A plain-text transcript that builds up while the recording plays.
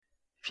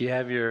If you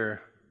have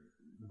your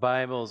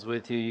Bibles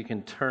with you, you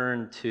can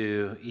turn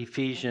to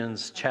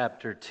Ephesians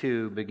chapter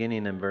 2,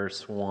 beginning in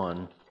verse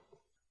 1.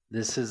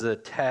 This is a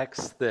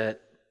text that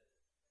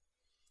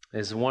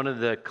is one of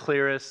the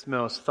clearest,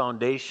 most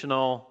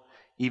foundational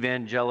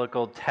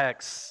evangelical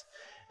texts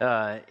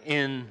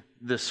in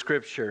the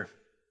Scripture.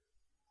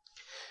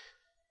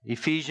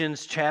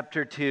 Ephesians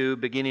chapter 2,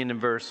 beginning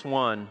in verse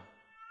 1,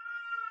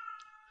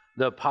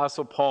 the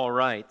Apostle Paul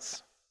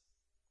writes,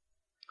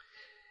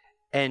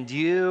 "And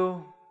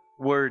you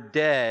were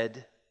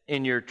dead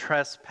in your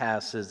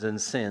trespasses and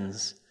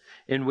sins,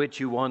 in which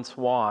you once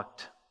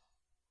walked,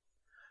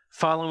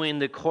 following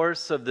the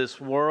course of this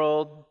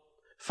world,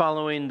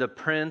 following the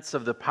prince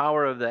of the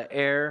power of the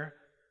air,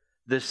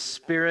 the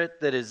spirit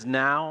that is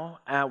now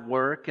at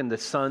work in the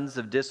sons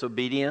of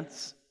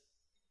disobedience,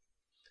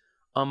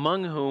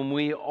 among whom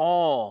we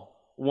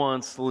all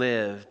once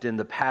lived in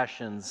the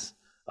passions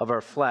of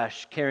our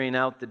flesh, carrying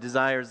out the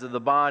desires of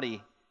the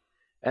body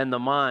and the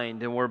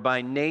mind, and were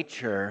by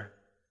nature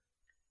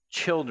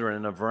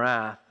children of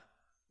wrath,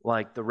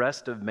 like the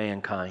rest of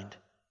mankind.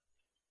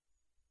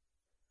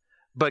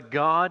 But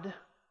God,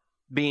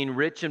 being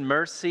rich in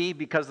mercy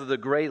because of the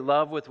great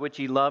love with which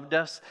He loved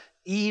us,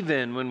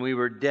 even when we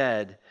were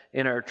dead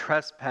in our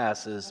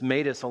trespasses,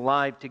 made us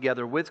alive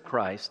together with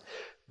Christ.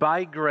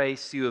 By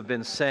grace you have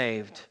been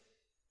saved,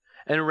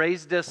 and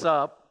raised us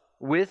up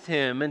with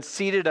Him, and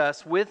seated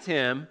us with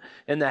Him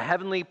in the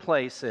heavenly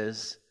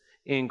places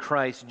in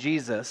Christ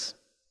Jesus,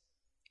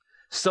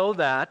 so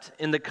that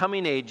in the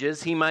coming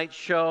ages He might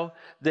show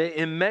the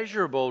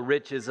immeasurable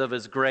riches of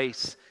His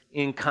grace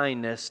in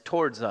kindness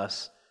towards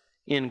us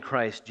in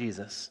Christ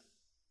Jesus.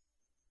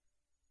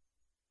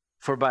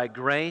 For by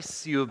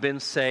grace you have been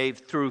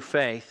saved through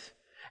faith,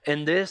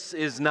 and this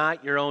is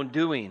not your own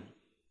doing.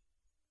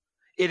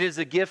 It is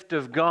a gift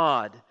of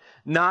God,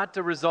 not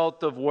the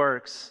result of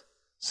works,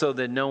 so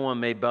that no one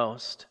may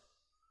boast.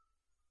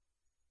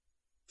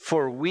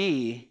 For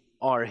we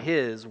are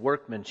His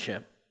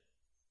workmanship,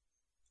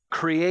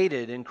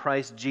 created in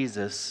Christ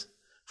Jesus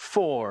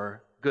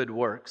for good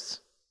works,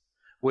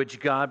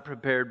 which God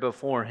prepared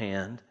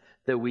beforehand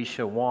that we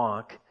shall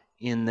walk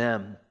in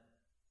them."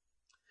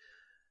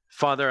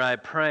 Father, I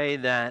pray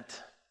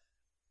that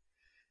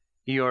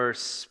your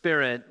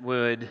Spirit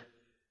would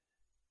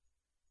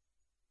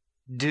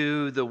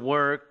do the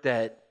work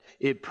that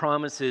it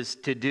promises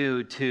to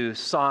do, to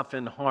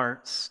soften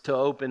hearts, to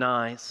open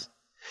eyes,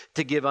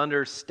 to give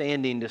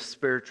understanding to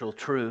spiritual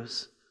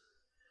truths.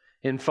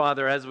 And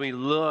Father, as we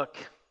look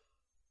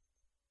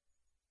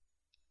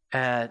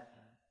at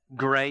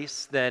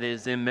grace that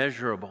is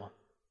immeasurable,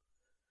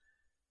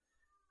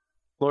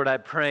 Lord, I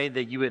pray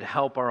that you would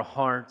help our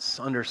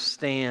hearts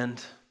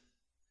understand,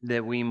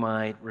 that we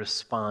might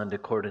respond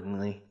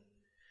accordingly.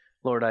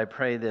 Lord, I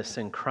pray this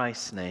in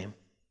Christ's name.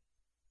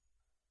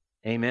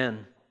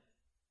 Amen.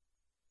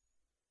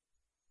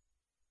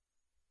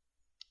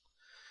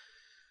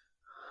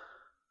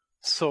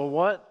 So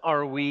what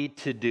are we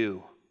to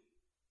do?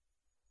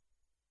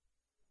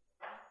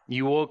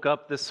 You woke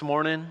up this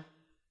morning,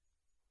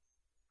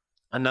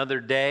 another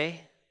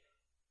day.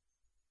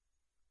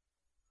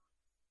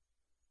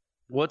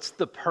 What's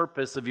the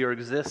purpose of your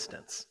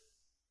existence?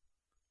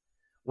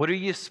 What are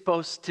you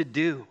supposed to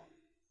do?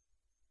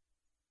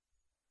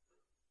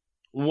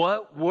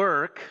 What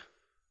work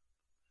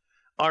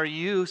are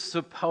you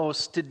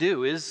supposed to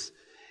do? Is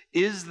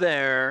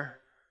there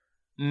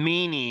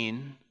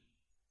meaning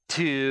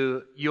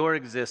to your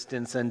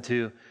existence and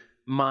to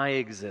my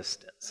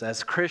existence?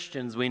 As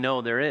Christians, we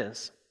know there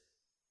is.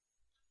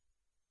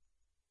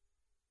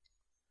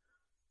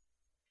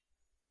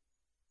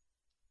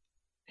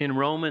 In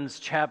Romans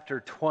chapter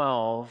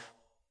 12,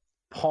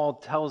 Paul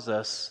tells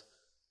us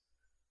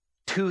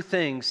two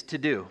things to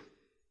do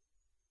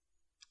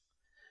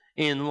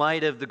in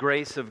light of the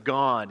grace of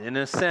God. In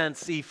a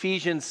sense,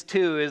 Ephesians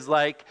 2 is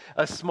like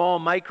a small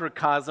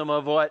microcosm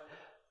of what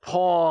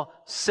Paul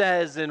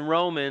says in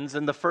Romans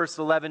in the first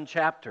 11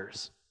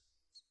 chapters.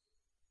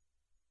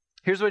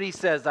 Here's what he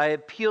says: "I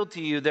appeal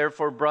to you,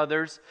 therefore,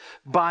 brothers,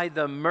 by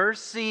the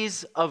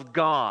mercies of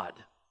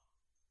God,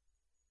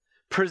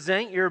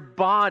 present your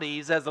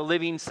bodies as a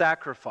living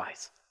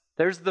sacrifice."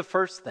 There's the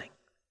first thing.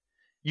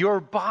 Your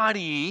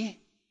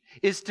body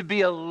is to be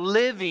a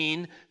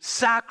living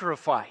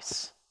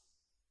sacrifice,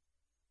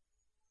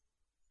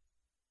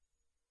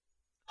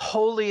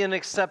 holy and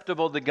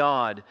acceptable to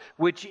God,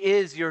 which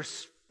is your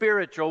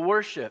spiritual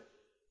worship.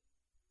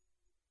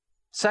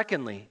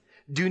 Secondly,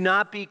 do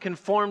not be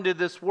conformed to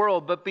this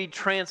world, but be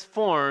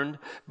transformed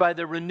by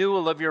the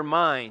renewal of your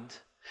mind,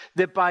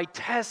 that by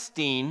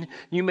testing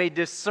you may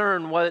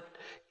discern what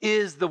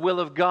is the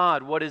will of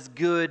God, what is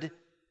good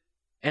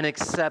and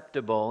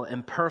acceptable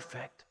and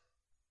perfect.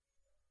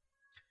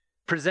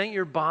 Present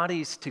your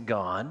bodies to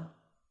God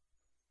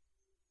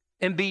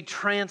and be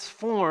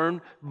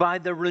transformed by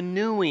the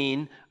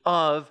renewing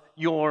of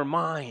your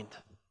mind.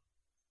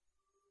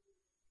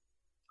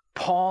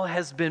 Paul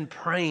has been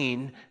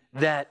praying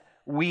that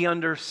we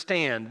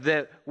understand,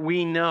 that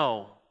we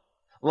know.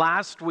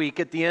 Last week,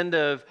 at the end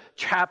of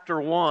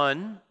chapter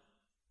 1,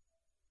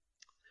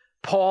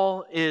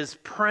 Paul is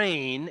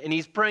praying, and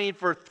he's praying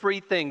for three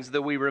things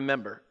that we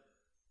remember.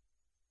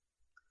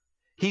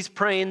 He's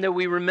praying that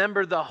we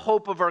remember the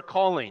hope of our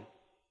calling.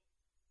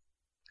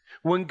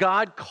 When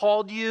God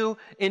called you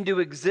into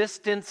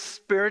existence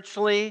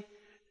spiritually,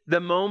 the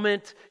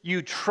moment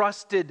you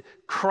trusted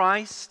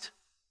Christ,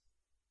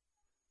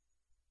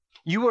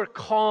 you are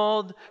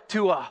called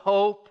to a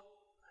hope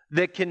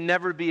that can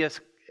never be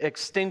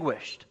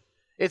extinguished.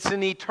 It's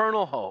an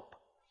eternal hope.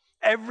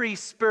 Every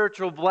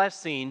spiritual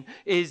blessing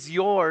is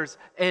yours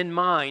and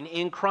mine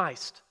in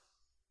Christ.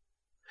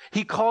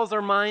 He calls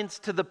our minds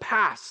to the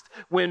past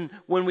when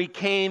we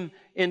came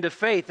into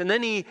faith. And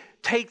then he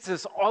takes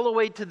us all the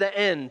way to the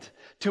end,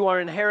 to our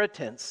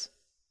inheritance.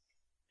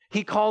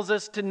 He calls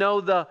us to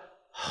know the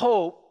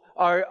hope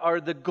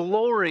or the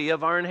glory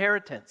of our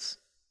inheritance,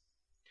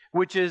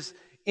 which is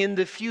in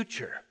the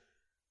future,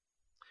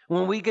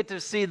 when we get to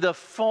see the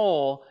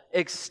full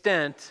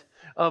extent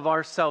of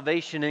our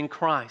salvation in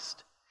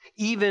Christ,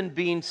 even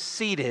being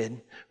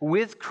seated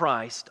with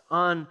Christ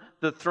on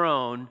the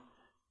throne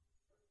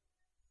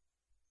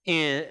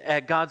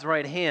at God's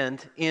right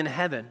hand in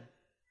heaven.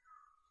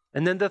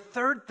 And then the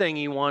third thing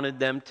he wanted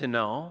them to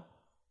know,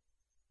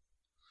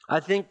 I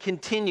think,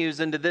 continues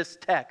into this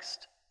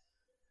text.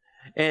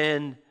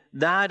 And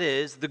that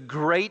is the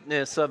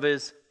greatness of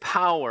his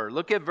power.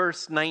 Look at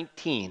verse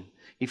 19.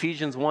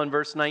 Ephesians 1,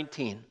 verse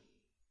 19.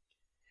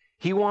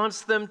 He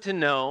wants them to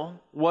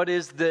know what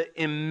is the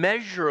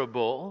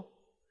immeasurable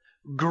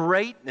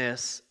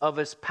greatness of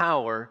his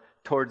power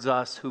towards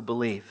us who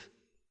believe.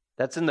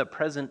 That's in the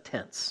present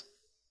tense.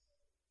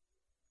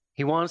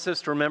 He wants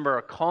us to remember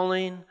our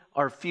calling,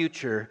 our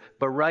future,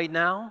 but right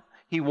now,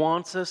 he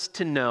wants us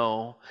to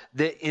know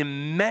the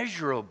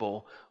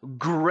immeasurable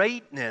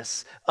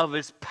greatness of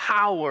his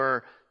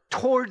power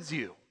towards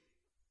you.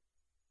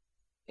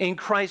 In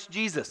Christ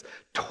Jesus,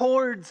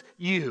 towards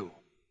you.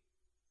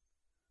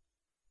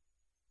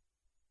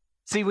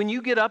 See, when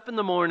you get up in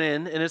the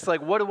morning and it's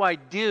like, what do I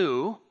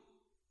do?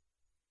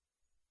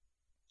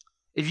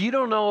 If you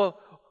don't know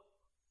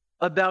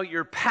about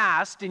your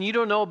past and you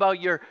don't know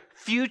about your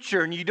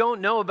future and you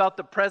don't know about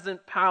the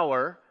present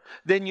power,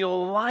 then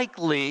you'll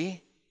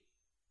likely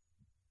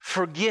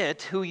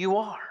forget who you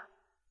are.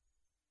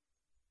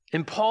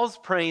 And Paul's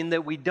praying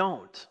that we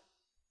don't.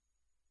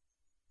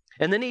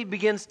 And then he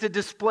begins to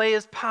display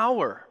his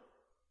power.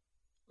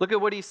 Look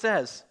at what he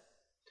says.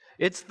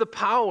 It's the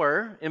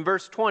power, in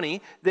verse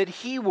 20, that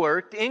he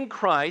worked in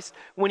Christ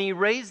when he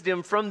raised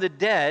him from the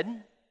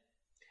dead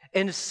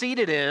and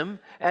seated him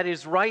at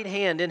his right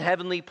hand in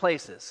heavenly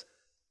places.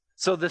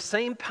 So the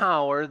same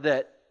power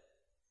that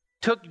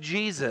took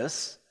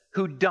Jesus,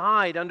 who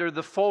died under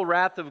the full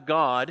wrath of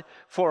God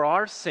for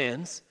our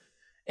sins,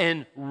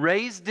 and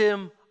raised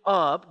him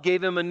up,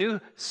 gave him a new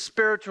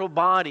spiritual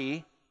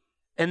body,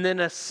 and then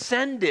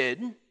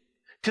ascended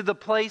to the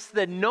place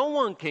that no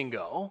one can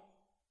go.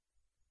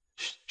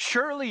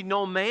 Surely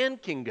no man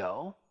can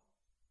go.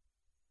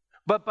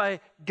 But by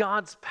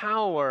God's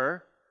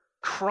power,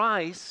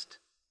 Christ,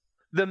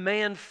 the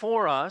man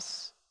for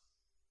us,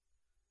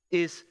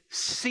 is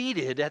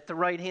seated at the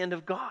right hand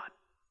of God.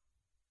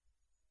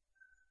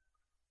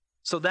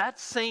 So that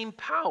same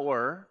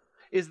power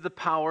is the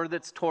power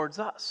that's towards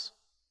us.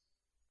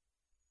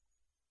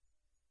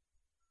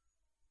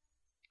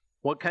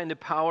 What kind of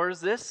power is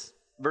this?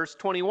 Verse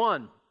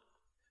 21.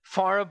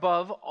 Far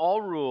above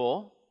all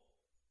rule,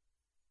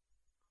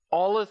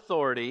 all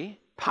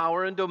authority,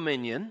 power, and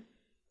dominion.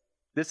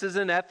 This is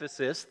in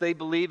Ephesus. They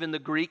believe in the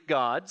Greek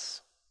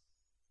gods,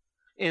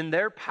 in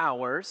their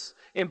powers.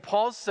 And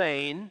Paul's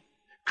saying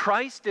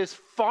Christ is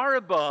far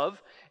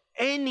above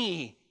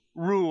any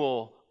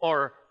rule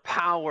or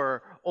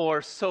power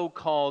or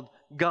so-called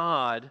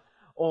God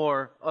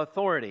or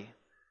authority.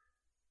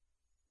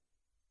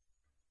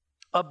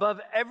 Above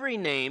every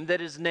name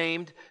that is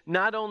named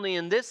not only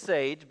in this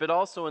age but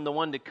also in the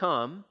one to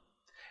come.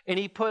 And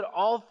he put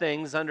all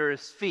things under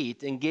his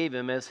feet and gave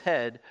him as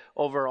head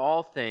over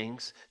all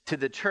things to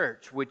the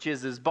church, which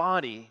is his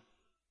body.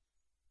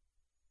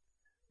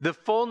 The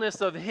fullness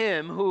of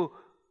him who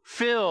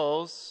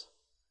fills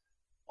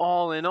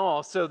all in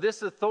all. So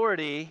this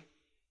authority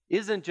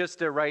isn't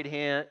just a right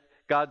hand,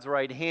 God's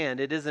right hand.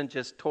 It isn't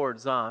just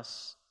towards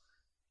us.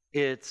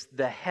 It's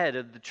the head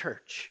of the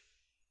church.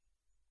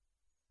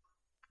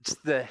 It's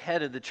the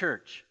head of the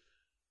church.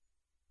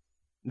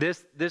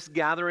 This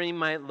gathering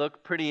might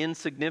look pretty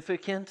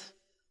insignificant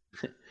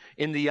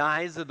in the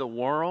eyes of the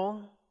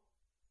world,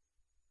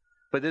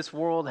 but this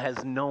world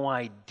has no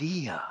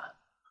idea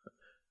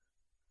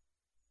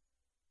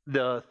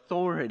the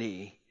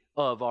authority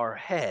of our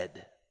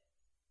head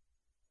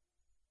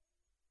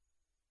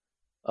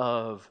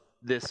of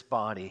this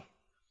body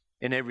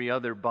and every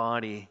other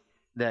body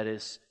that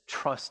is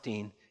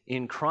trusting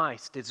in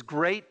Christ. It's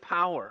great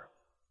power.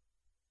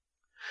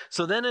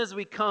 So then as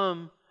we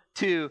come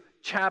to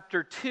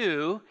chapter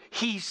 2,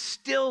 he's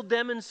still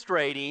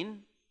demonstrating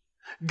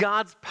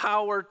God's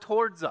power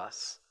towards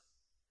us.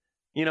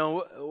 You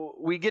know,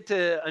 we get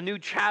to a new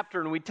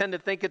chapter and we tend to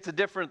think it's a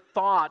different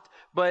thought,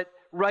 but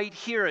right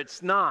here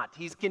it's not.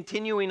 He's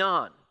continuing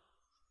on.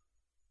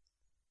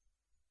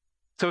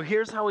 So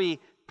here's how he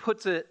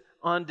puts it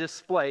on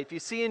display. If you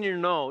see in your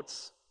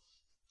notes,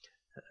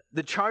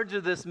 the charge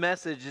of this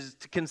message is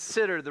to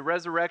consider the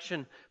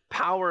resurrection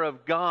power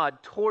of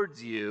God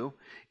towards you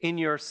in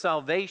your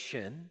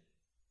salvation,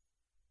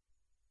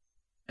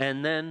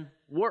 and then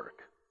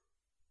work.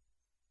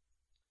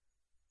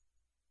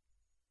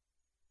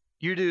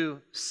 You're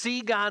to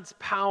see God's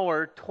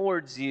power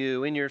towards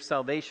you in your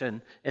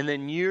salvation, and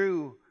then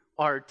you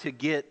are to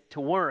get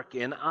to work,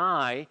 and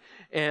I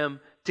am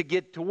to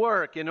get to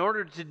work. In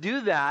order to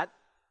do that,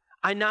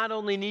 I not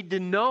only need to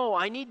know,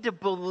 I need to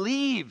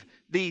believe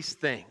these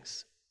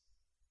things.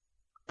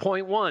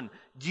 Point one,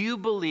 do you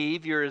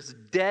believe you're as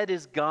dead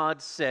as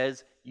God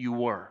says you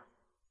were?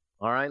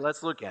 All right,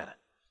 let's look at it.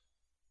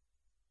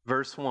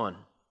 Verse 1,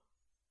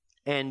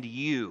 and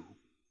you.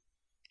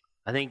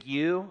 I think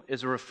you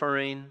is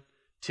referring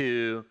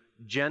to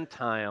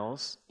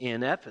Gentiles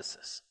in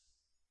Ephesus.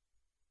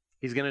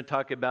 He's going to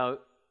talk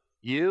about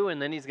you,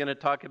 and then he's going to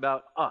talk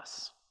about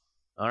us.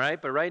 All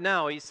right, but right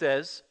now he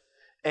says,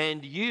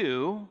 and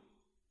you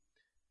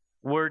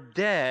were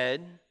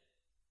dead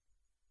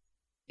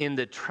in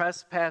the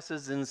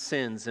trespasses and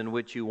sins in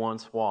which you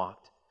once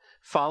walked,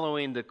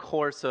 following the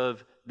course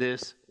of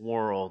this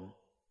world.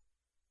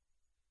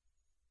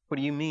 What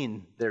do you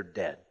mean they're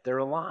dead? They're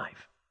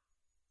alive.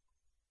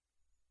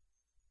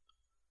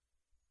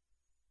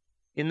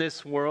 In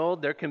this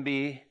world, there can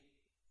be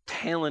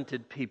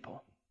talented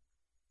people.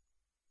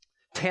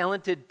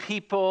 Talented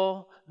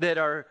people that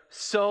are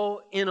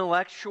so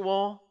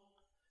intellectual,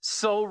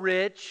 so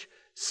rich,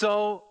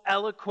 so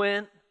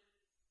eloquent,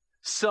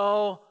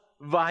 so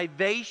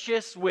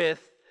vivacious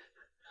with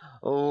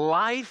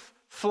life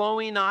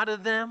flowing out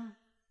of them.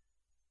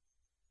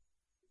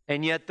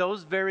 And yet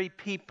those very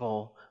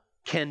people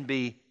can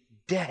be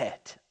dead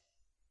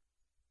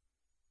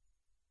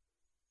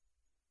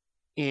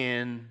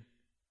in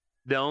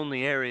the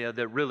only area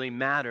that really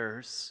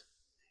matters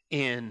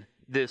in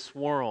this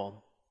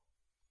world.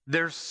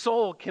 Their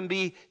soul can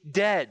be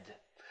dead.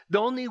 The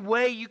only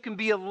way you can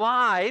be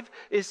alive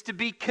is to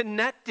be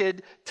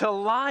connected to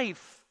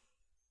life.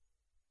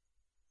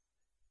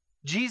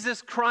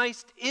 Jesus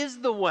Christ is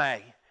the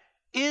way,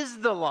 is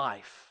the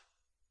life.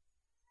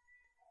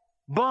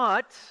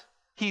 But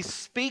he's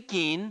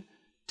speaking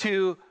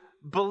to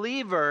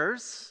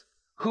believers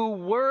who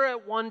were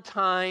at one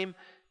time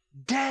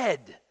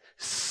dead,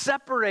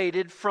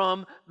 separated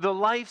from the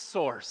life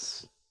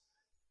source,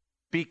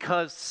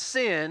 because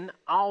sin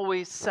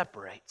always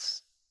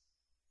separates.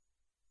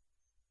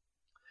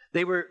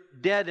 They were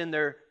dead in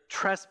their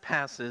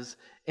trespasses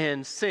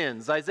and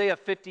sins. Isaiah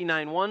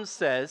 59:1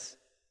 says,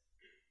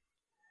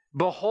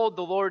 behold,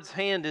 the Lord's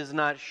hand is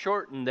not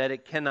shortened that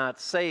it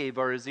cannot save,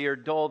 or his ear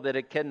dull that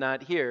it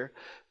cannot hear.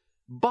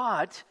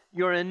 But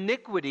your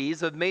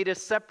iniquities have made a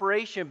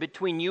separation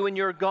between you and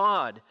your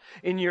God,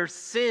 and your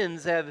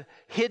sins have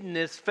hidden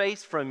his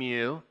face from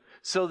you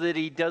so that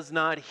he does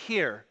not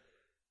hear.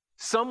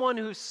 Someone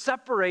who's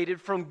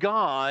separated from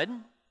God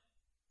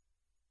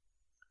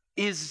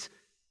is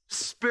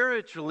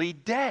spiritually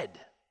dead.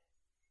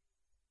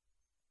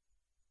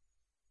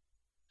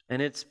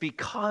 And it's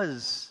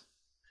because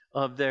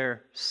of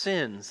their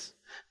sins.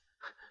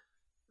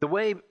 The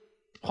way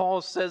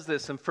Paul says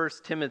this in 1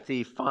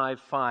 Timothy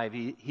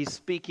 5:5, he's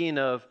speaking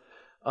of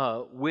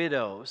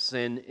widows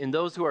and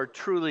those who are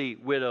truly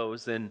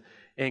widows and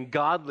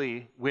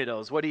godly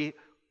widows. He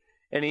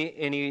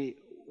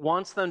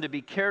wants them to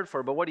be cared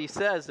for, but what he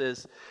says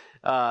is,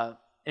 and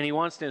he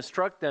wants to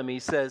instruct them, he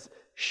says,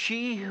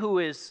 she who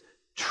is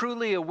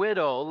truly a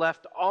widow,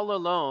 left all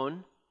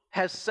alone,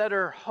 has set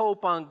her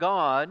hope on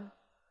God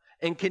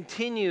and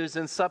continues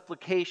in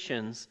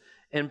supplications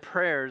and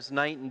prayers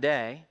night and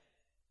day.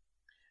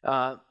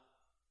 That's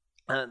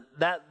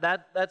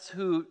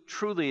who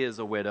truly is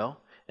a widow.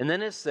 And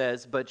then it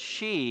says, but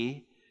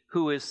she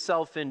who is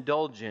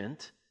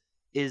self-indulgent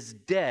is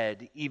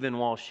dead even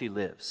while she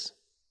lives.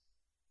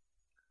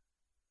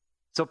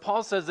 So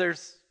Paul says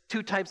there's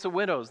two types of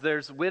widows.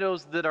 There's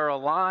widows that are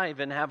alive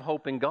and have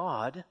hope in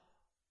God.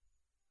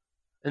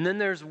 And then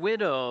there's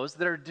widows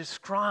that are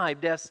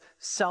described as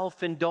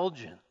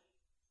self-indulgent.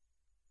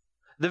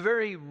 The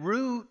very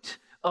root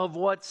of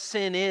what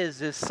sin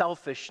is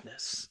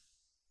selfishness.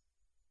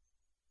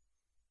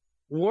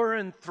 We're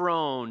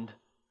enthroned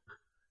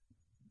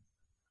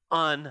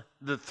on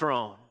the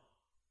throne,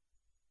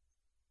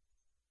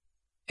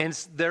 and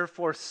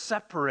therefore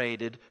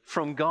separated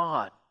from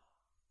God.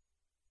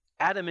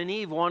 Adam and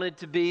Eve wanted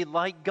to be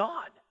like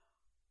God.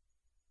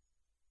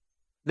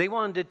 They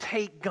wanted to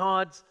take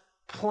God's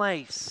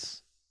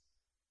place.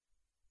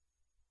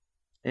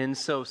 And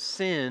so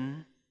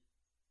sin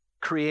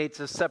creates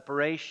a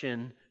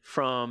separation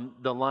from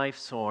the life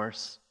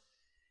source,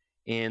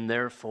 and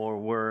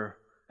therefore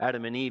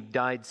Adam and Eve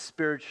died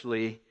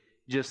spiritually,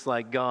 just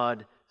like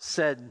God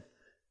said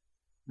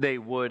they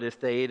would if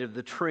they ate of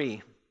the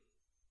tree.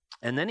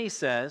 And then he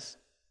says,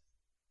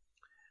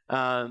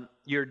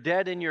 You're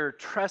dead in your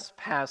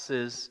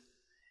trespasses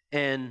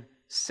and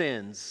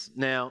sins.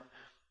 Now,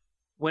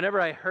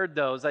 whenever I heard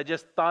those, I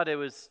just thought it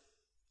was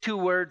two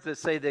words that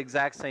say the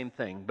exact same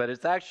thing, but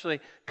it's actually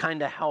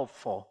kind of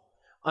helpful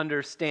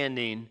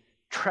understanding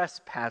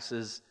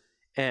trespasses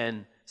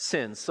and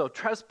sins. So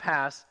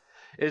trespass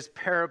is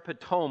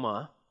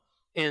parapatoma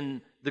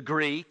in the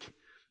Greek,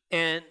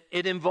 and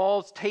it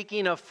involves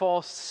taking a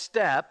false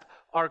step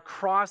or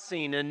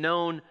crossing a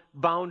known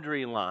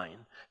boundary line.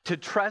 To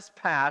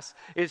trespass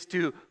is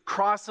to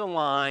cross a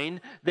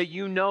line that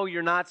you know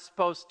you're not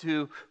supposed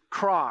to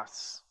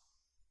cross.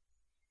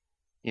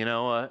 You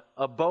know,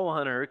 a bow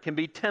hunter can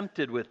be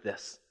tempted with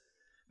this.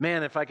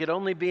 Man, if I could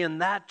only be in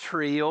that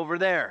tree over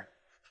there.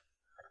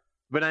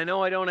 But I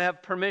know I don't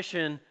have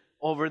permission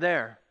over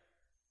there.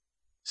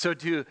 So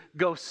to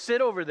go sit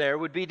over there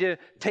would be to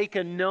take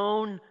a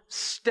known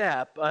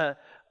step,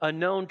 a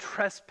known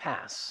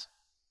trespass.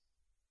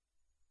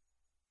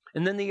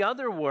 And then the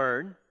other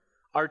word,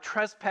 our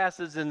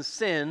trespasses and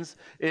sins,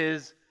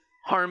 is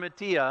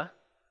harmatia,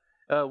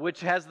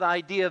 which has the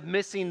idea of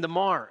missing the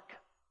mark.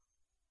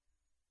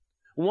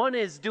 One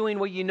is doing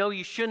what you know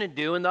you shouldn't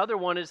do, and the other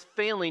one is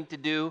failing to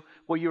do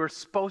what you were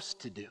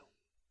supposed to do.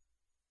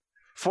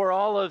 For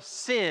all have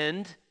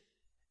sinned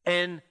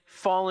and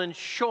fallen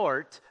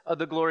short of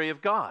the glory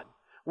of God.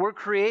 We're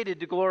created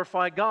to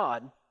glorify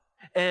God,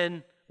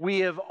 and we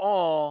have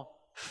all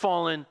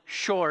fallen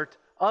short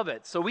of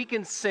it. So we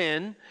can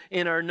sin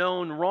in our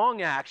known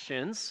wrong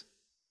actions,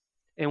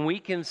 and we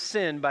can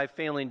sin by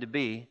failing to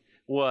be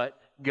what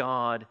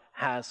God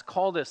has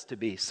called us to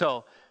be.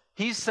 So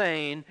he's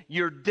saying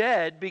you're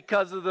dead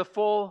because of the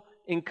full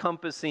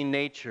encompassing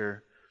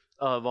nature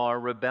of our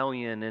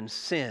rebellion and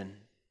sin.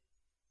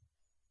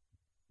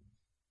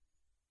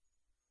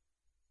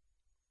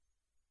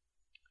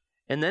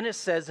 And then it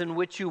says, in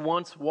which you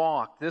once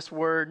walked. This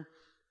word,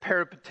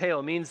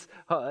 peripateo, means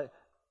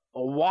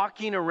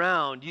walking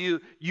around. You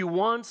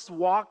once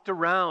walked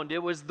around.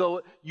 It was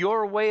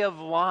your way of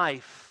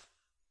life.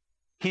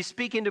 He's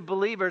speaking to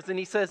believers, and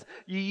he says,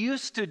 you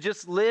used to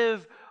just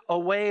live a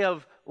way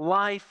of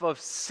life of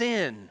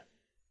sin.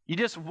 You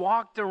just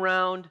walked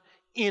around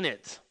in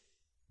it.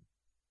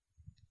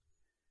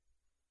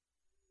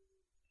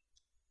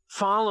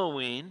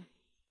 Following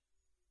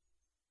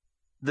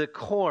the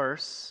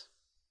course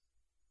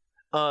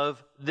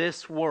of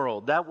this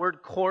world. That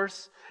word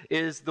course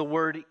is the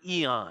word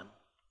eon.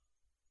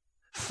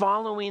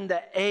 Following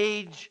the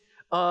age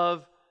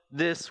of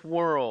this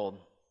world.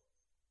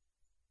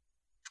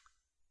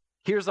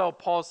 Here's how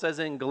Paul says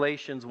in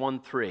Galatians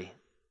 1:3.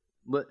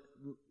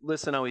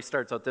 Listen how he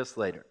starts out this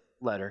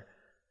letter.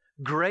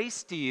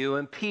 Grace to you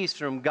and peace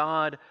from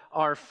God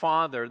our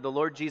Father, the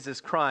Lord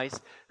Jesus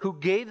Christ, who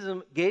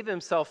gave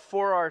himself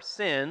for our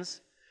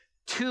sins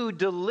to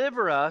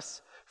deliver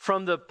us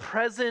from the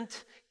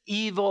present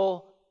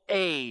evil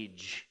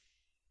age.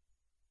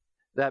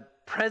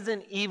 That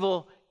present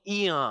evil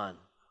eon,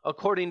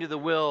 according to the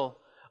will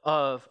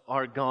of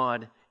our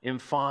God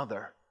and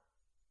Father.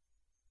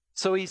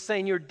 So he's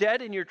saying you're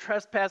dead in your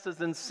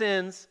trespasses and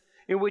sins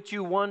in which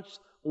you once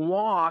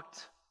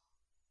walked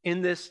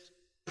in this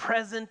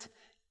present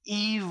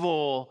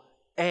evil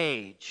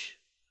age.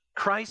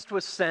 Christ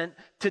was sent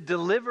to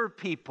deliver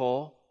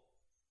people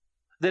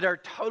that are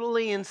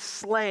totally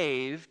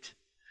enslaved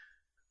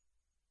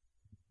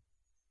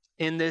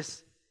in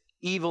this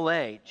evil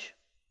age.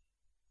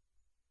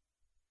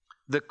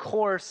 The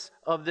course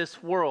of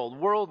this world.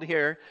 World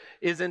here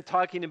isn't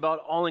talking about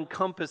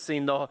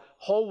all-encompassing the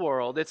whole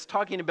world. It's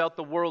talking about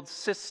the world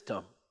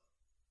system.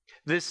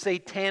 This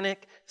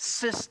satanic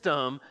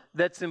system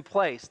that's in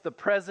place. The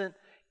present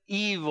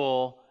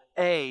evil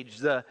age.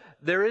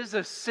 There is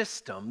a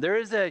system. There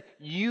is a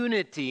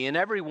unity in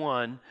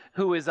everyone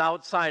who is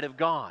outside of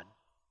God.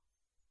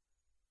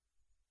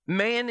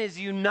 Man is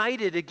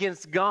united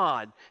against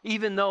God,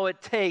 even though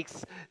it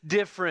takes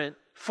different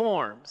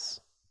forms.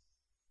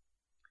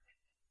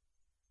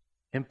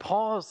 And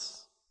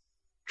Paul's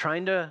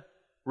trying to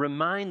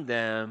remind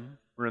them,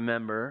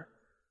 remember,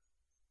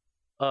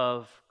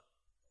 of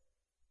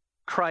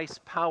Christ's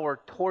power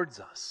towards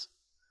us,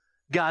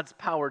 God's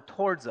power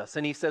towards us.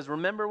 And he says,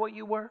 remember what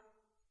you were?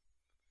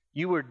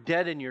 You were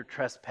dead in your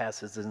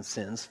trespasses and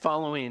sins,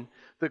 following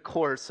the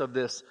course of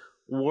this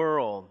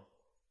world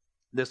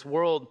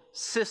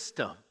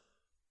system.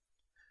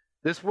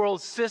 This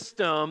world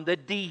system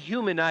that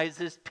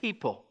dehumanizes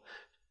people,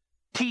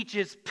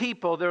 teaches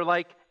people they're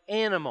like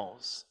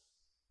animals,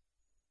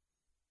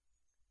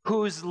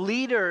 whose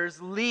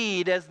leaders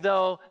lead as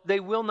though they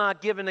will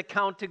not give an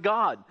account to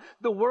God.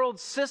 The world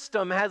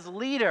system has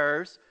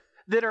leaders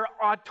that are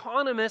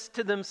autonomous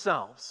to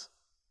themselves.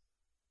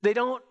 They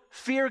don't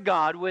fear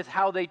God with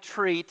how they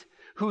treat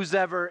who's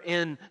ever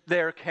in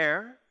their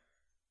care.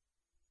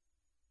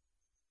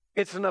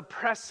 It's an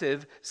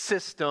oppressive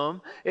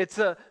system. It's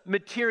a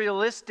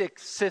materialistic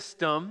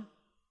system.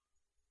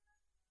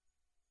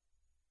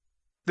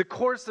 The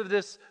course of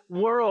this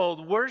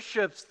world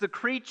worships the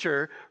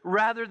creature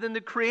rather than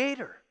the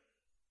Creator.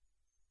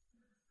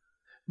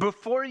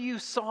 Before you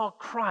saw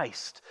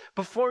Christ,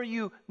 before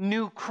you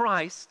knew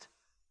Christ,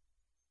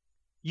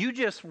 you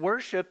just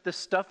worship the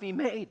stuff He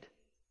made.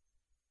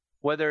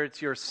 Whether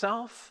it's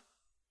yourself,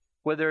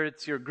 whether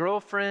it's your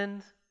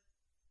girlfriend,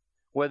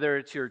 whether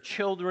it's your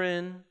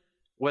children,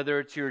 whether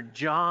it's your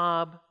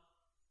job.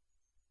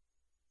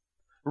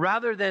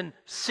 Rather than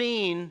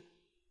seeing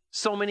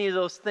so many of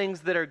those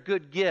things that are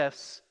good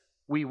gifts,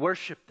 we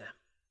worship them.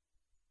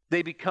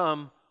 They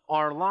become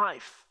our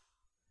life.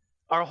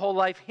 Our whole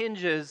life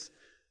hinges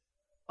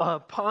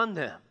upon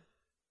them.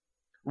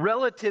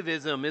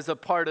 Relativism is a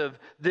part of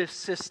this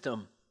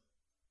system.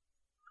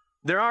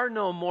 There are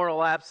no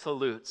moral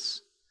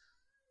absolutes.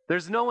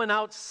 There's no one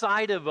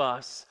outside of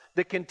us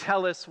that can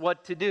tell us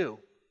what to do.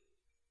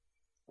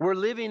 We're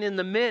living in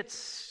the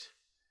midst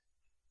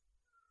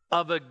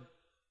of a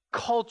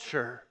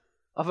culture,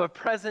 of a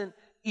present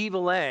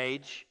evil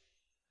age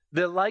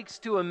that likes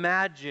to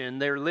imagine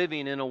they're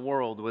living in a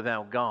world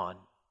without God.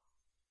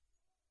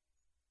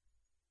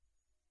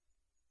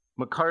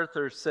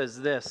 MacArthur says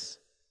this.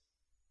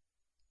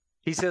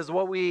 He says,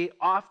 what we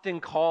often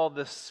call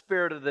the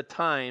spirit of the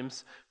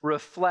times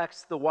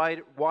reflects the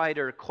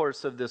wider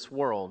course of this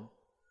world,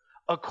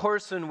 a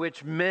course in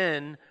which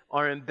men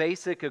are in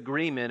basic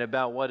agreement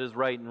about what is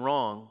right and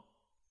wrong,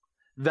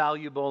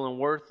 valuable and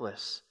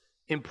worthless,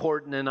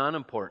 important and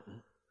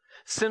unimportant.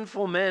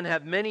 Sinful men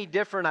have many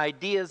different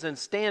ideas and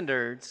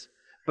standards,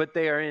 but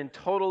they are in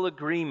total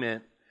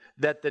agreement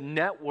that the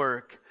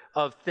network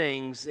of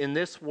things in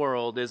this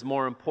world is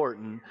more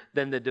important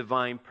than the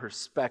divine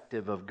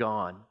perspective of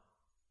God.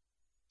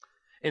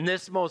 In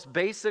this most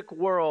basic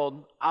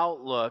world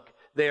outlook,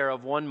 they are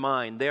of one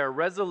mind. They are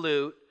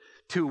resolute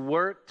to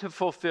work to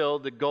fulfill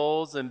the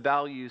goals and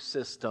value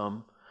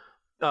system,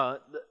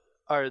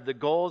 are the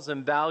goals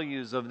and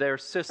values of their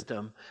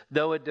system,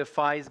 though it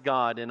defies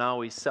God and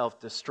always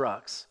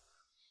self-destructs.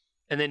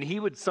 And then he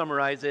would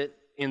summarize it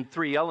in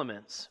 3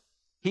 elements.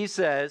 He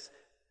says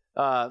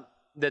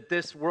that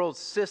this world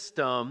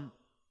system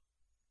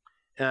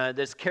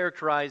that's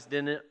characterized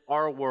in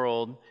our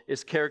world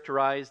is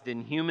characterized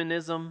in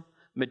humanism,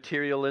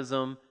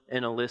 materialism,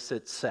 and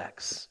illicit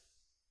sex.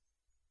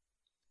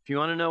 If you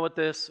want to know what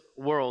this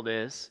world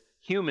is,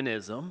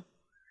 humanism,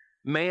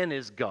 man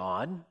is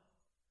God.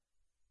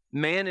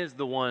 Man is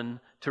the one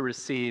to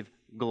receive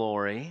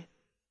glory.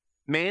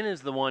 Man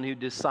is the one who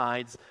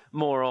decides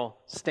moral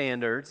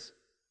standards.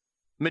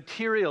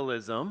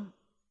 Materialism,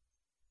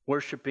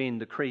 worshiping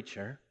the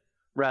creature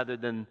rather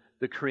than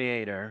the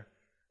creator.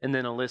 And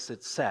then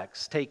illicit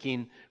sex,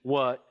 taking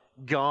what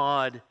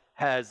God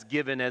has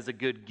given as a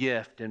good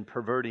gift and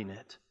perverting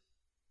it.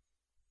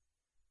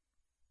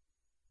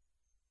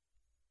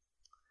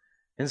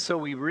 And so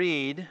we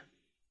read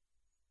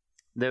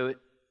that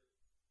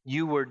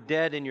you were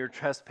dead in your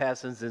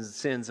trespasses and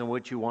sins in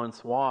which you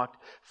once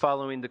walked,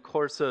 following the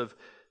course of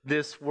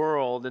this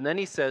world. And then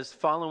he says,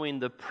 following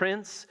the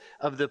prince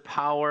of the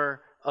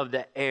power of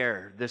the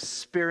air, the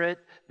spirit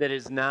that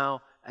is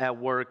now at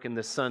work in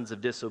the sons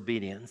of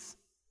disobedience.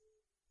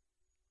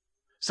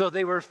 So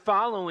they were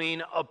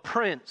following a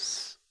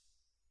prince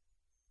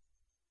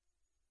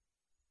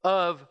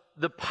of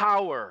the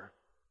power.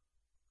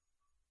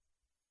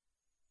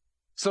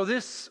 So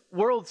this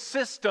world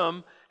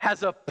system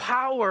has a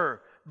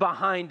power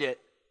behind it.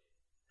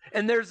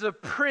 And there's a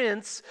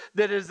prince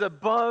that is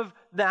above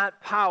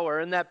that power,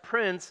 and that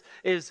prince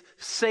is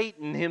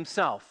Satan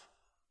himself.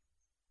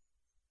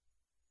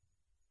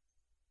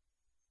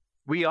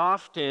 We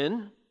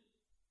often,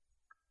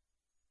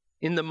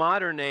 in the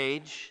modern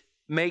age,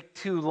 make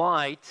too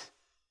light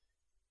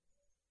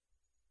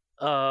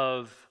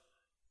of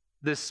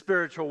the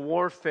spiritual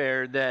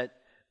warfare that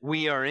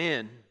we are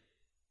in.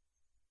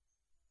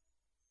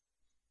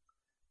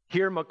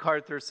 Here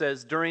MacArthur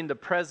says, during the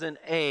present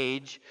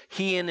age,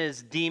 he and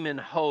his demon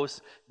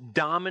hosts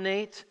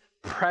dominate,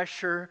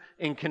 pressure,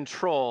 and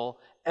control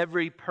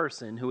every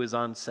person who is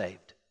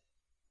unsaved.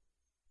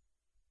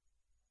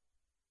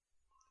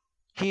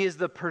 He is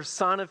the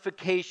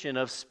personification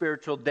of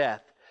spiritual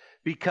death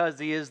because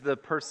he is the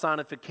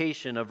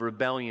personification of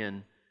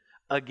rebellion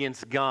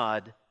against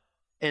God,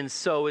 and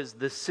so is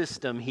the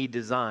system he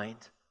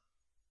designed.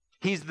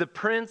 He's the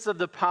prince of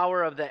the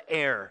power of the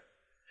air.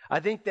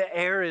 I think the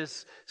air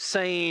is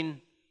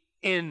saying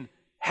in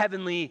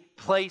heavenly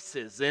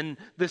places, in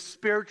the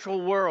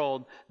spiritual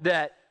world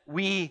that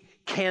we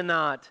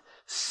cannot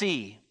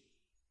see.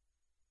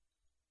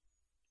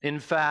 In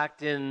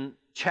fact, in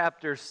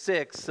chapter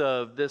 6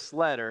 of this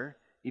letter,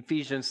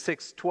 Ephesians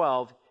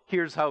 6:12,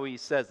 here's how he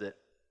says it.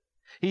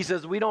 He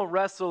says, we don't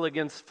wrestle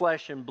against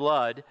flesh and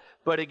blood,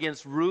 but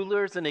against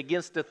rulers and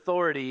against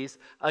authorities,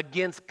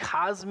 against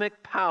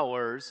cosmic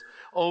powers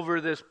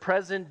over this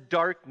present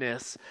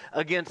darkness,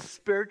 against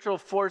spiritual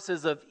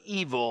forces of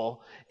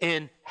evil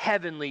in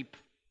heavenly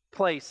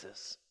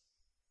places.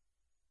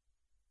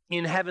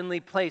 In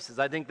heavenly places.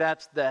 I think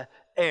that's the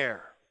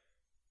air.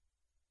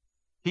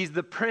 He's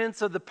the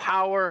prince of the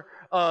power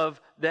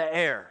of the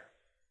air.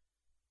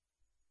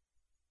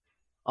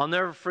 I'll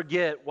never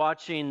forget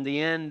watching the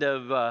end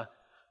of a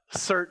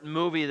certain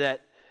movie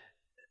that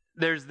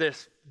there's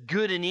this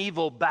good and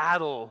evil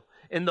battle,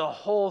 and the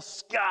whole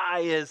sky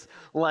is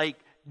like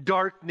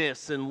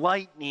darkness and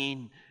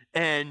lightning,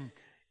 and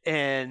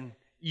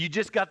you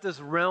just got this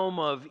realm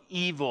of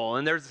evil,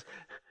 and there's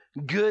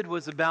good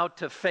was about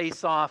to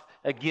face off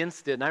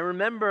against it. And I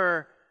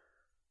remember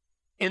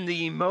in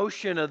the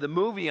emotion of the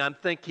movie, I'm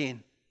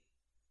thinking,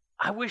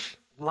 I wish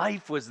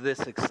life was this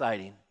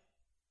exciting.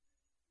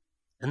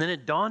 And then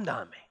it dawned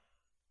on me,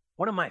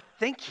 what am I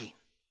thinking?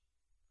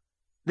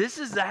 This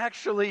is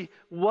actually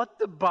what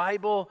the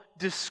Bible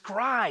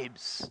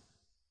describes.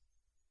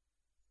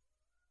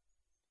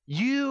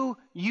 You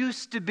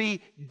used to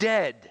be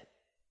dead.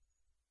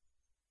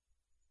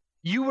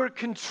 You were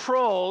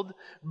controlled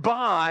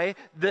by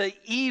the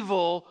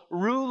evil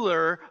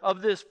ruler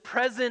of this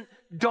present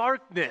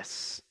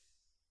darkness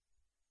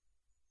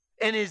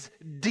and his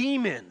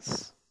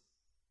demons.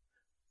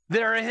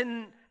 They're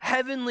in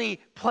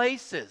heavenly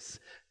places.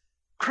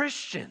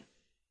 Christian,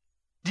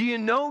 do you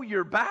know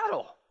your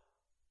battle?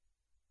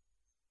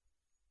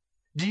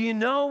 Do you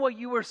know what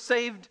you were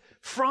saved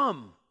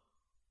from?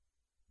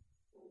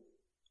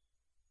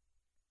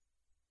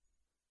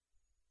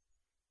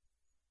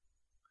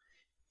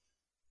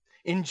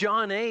 In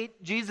John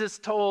 8, Jesus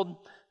told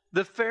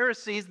the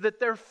Pharisees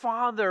that their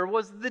father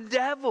was the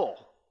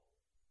devil.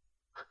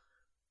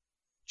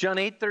 John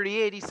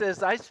 8:38, he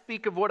says, I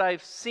speak of what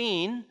I've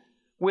seen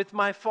with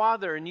my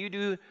father, and you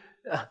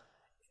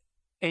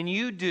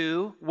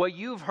do what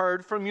you've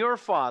heard from your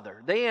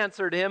father. They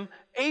answered him,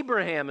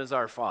 Abraham is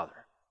our father.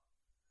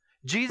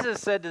 Jesus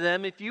said to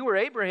them, if you were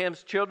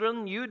Abraham's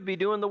children, you'd be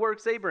doing the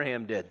works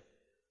Abraham did.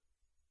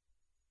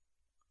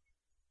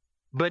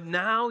 But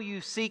now you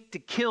seek to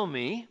kill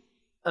me,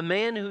 a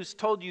man who's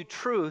told you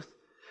truth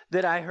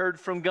that I heard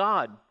from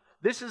God.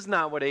 This is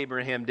not what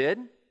Abraham did.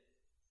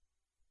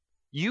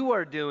 You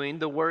are doing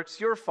the works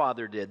your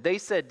father did. They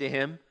said to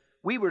him,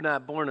 we were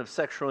not born of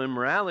sexual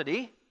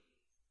immorality.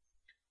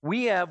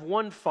 We have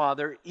one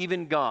Father,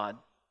 even God.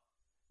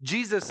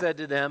 Jesus said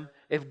to them,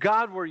 if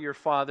God were your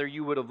Father,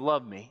 you would have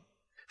loved me.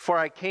 For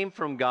I came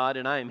from God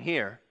and I am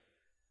here.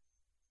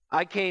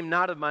 I came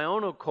not of my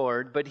own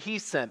accord, but he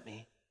sent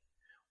me.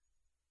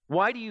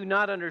 Why do you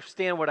not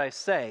understand what I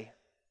say?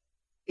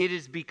 It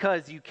is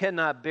because you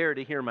cannot bear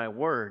to hear my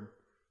word.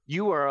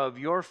 You are of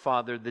your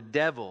father, the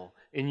devil,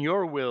 and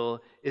your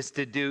will is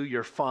to do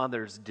your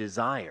father's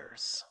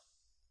desires.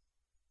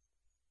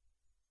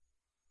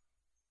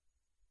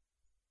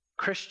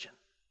 Christian,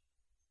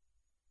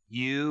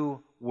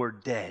 you were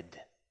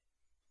dead,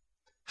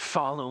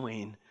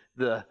 following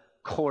the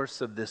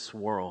course of this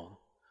world,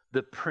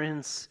 the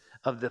prince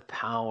of the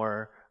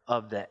power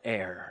of the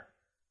air.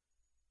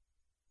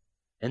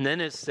 And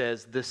then it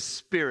says, the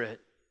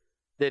spirit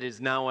that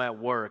is now at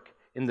work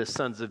in the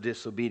sons of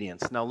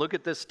disobedience. Now look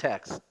at this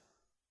text.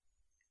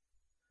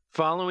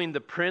 Following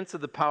the prince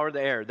of the power of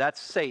the air,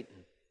 that's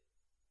Satan.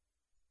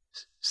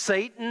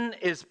 Satan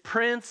is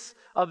prince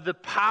of the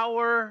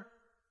power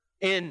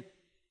in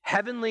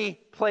heavenly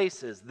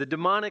places, the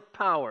demonic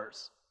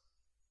powers.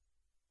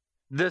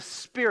 The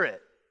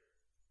spirit.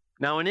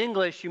 Now in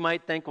English you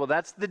might think, well,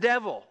 that's the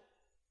devil.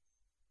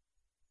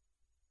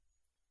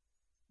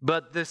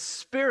 But the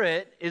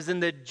spirit is in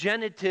the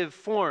genitive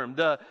form,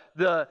 the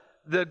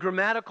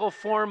grammatical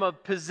form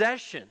of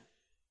possession,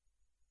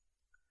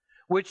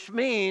 which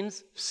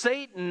means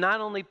Satan not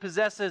only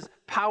possesses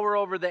power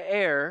over the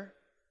air,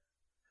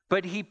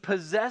 but he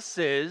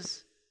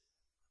possesses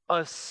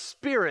a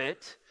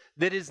spirit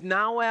that is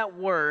now at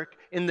work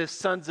in the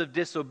sons of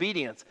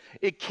disobedience.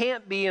 It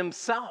can't be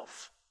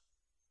himself.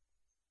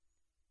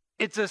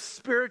 It's a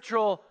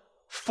spiritual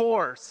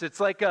force. It's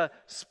like a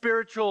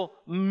spiritual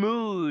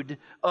mood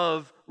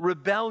of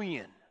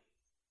rebellion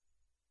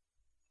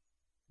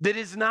that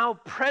is now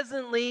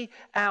presently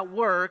at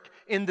work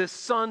in the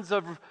sons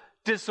of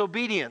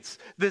disobedience,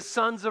 the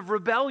sons of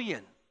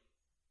rebellion.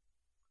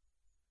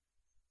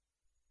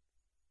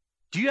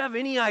 Do you have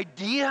any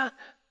idea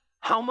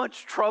how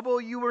much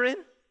trouble you were in?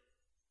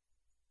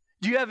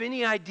 Do you have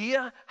any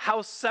idea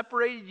how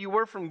separated you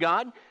were from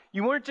God?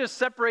 You weren't just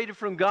separated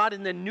from God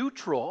and then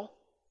neutral,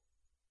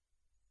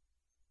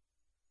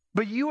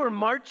 but you were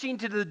marching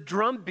to the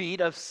drumbeat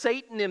of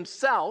Satan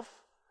himself,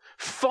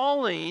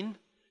 falling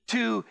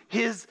to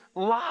his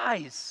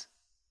lies.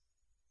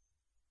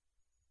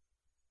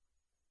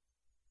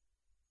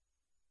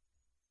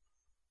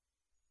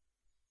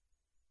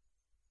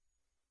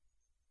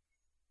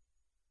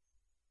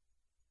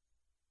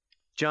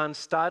 John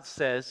Stott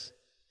says,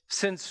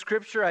 since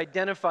Scripture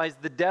identifies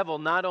the devil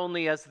not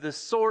only as the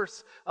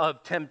source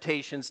of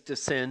temptations to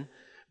sin,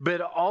 but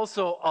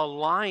also a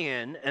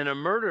lion and a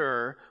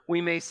murderer,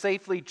 we may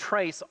safely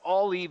trace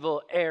all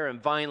evil, error,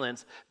 and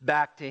violence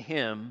back to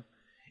him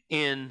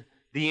in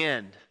the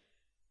end.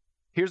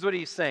 Here's what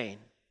he's saying.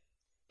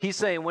 He's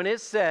saying when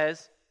it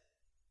says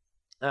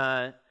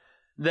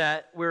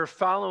that we're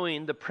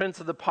following the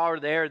prince of the power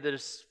of the air, the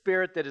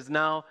spirit that is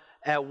now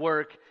at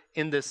work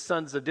in the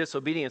sons of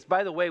disobedience.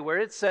 By the way, where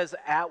it says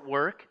at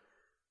work,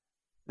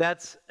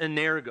 that's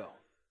energo.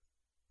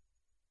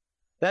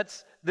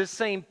 That's the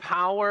same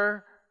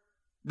power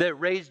that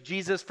raised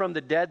Jesus from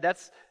the dead,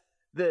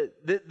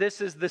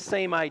 this is the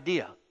same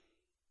idea.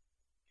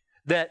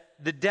 That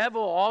the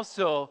devil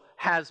also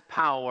has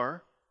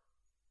power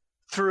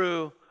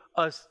through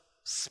a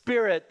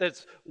spirit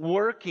that's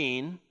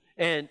working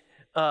and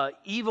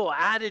evil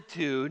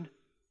attitude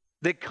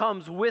that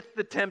comes with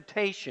the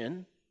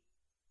temptation.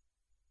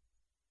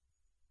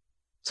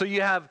 So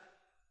you have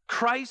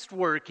Christ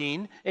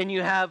working and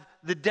you have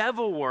the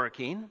devil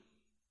working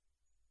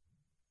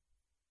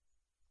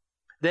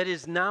that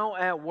is now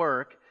at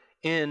work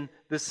in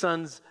the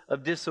sons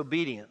of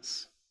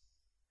disobedience.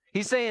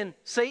 He's saying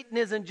Satan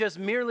isn't just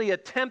merely a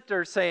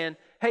tempter saying,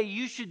 hey,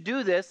 you should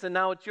do this and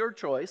now it's your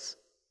choice.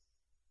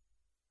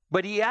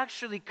 But he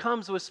actually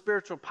comes with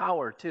spiritual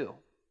power too.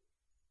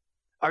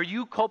 Are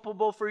you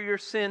culpable for your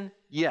sin?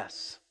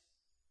 Yes.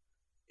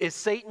 Is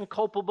Satan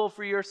culpable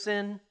for your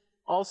sin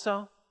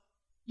also?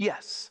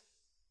 Yes.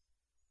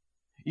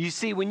 You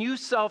see, when you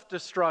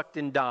self-destruct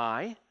and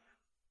die,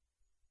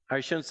 I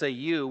shouldn't say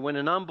you, when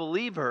an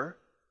unbeliever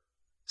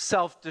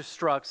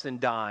self-destructs and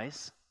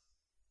dies,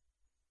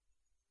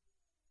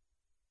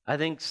 I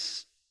think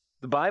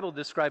the Bible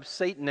describes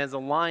Satan as a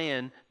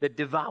lion that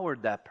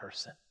devoured that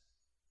person,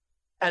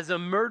 as a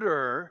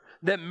murderer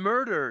that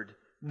murdered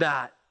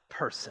that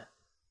person.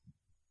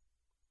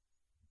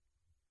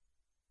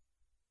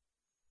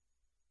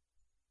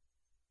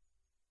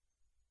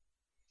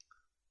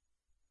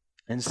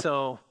 And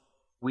so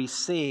we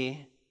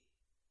see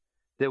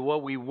that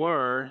what we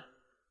were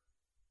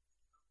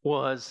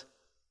was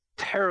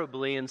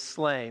terribly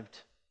enslaved,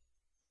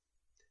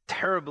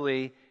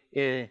 terribly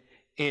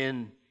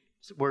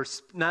we're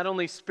not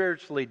only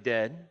spiritually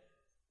dead,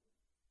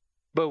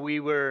 but we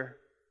were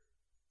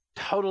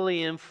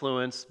totally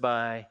influenced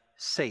by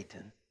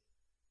Satan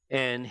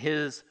and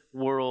his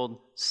world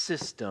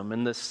system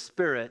and the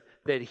spirit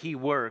that he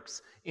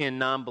works in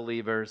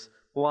non-believers'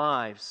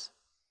 lives.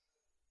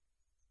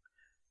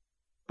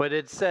 But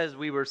it says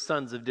we were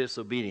sons of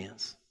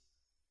disobedience.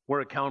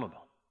 We're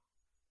accountable.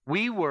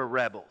 We were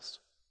rebels.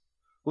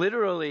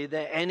 Literally,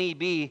 the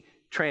NEB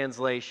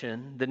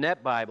translation, the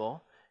Net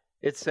Bible,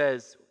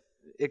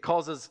 it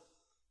calls us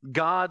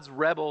God's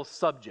rebel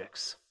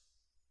subjects.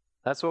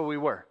 That's what we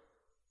were.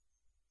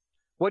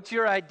 What's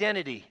your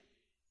identity?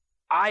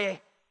 I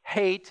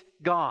hate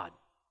God.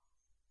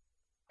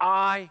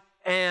 I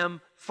am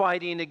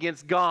fighting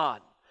against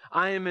God.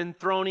 I am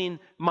enthroning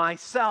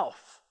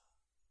myself.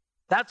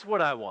 That's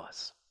what I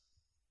was.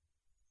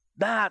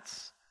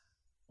 That's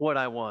what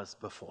I was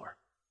before.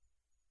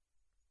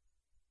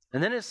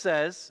 And then it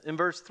says in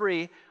verse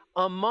 3,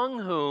 among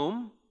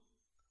whom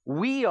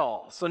we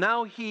all. So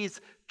now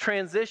he's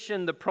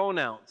transitioned the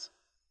pronouns.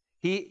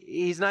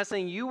 He's not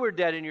saying you were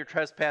dead in your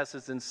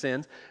trespasses and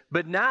sins,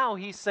 but now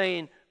he's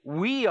saying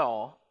we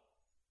all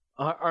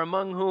are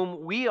among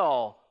whom we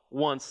all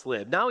once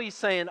lived. Now he's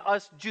saying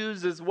us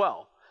Jews as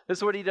well. This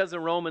is what he does in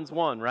Romans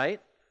 1,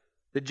 right?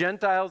 The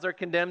Gentiles are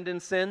condemned in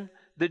sin.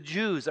 The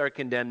Jews are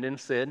condemned in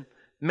sin.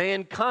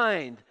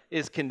 Mankind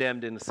is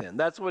condemned in sin.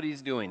 That's what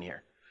he's doing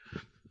here.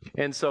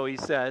 And so he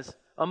says,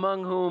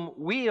 among whom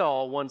we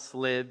all once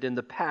lived in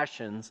the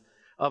passions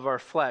of our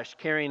flesh,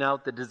 carrying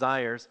out the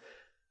desires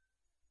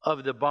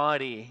of the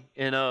body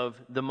and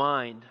of the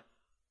mind.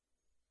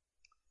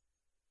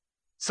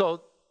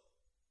 So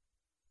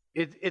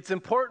it's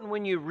important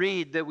when you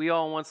read that we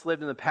all once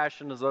lived in the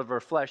passions of our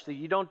flesh, that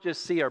you don't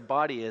just see our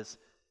body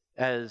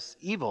as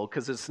evil,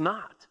 because it's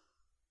not.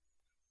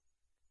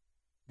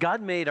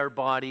 God made our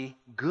body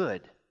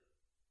good.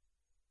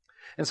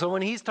 And so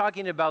when he's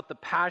talking about the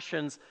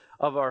passions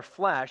of our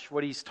flesh,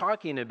 what he's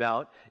talking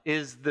about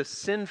is the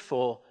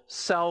sinful,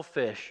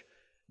 selfish,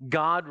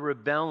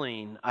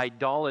 God-rebelling,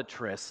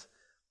 idolatrous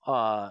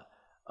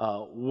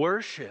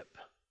worship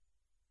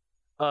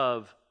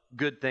of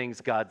good things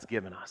God's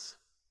given us.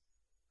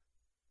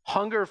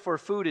 Hunger for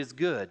food is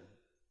good.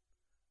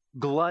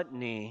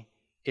 Gluttony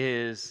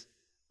is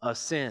a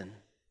sin.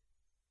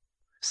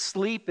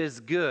 Sleep is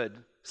good.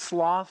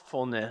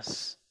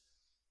 Slothfulness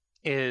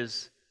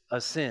is a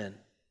sin.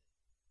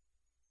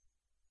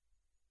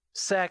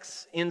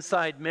 Sex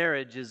inside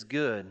marriage is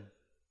good,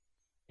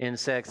 and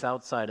sex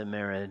outside of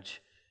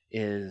marriage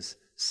is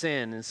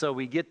sin. And so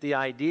we get the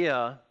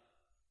idea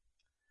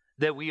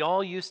that we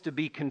all used to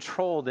be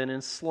controlled and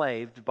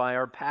enslaved by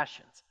our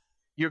passions.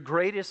 Your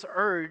greatest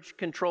urge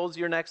controls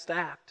your next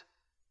act.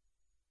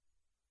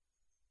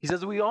 He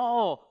says we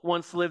all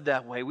once lived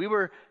that way. We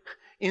were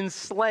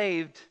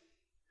enslaved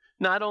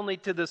not only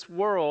to this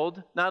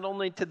world, not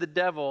only to the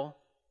devil,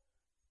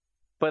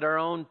 but our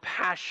own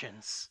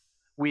passions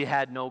we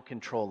had no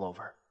control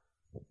over.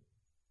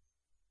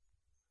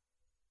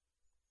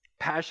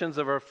 Passions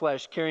of our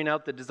flesh, carrying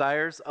out the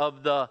desires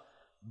of the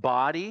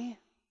body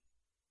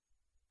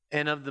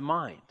and of the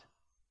mind.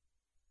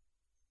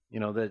 You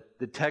know,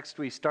 the text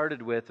we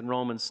started with in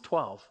Romans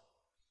 12.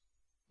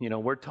 You know,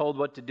 we're told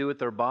what to do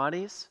with our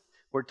bodies.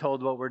 We're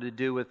told what we're to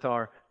do with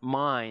our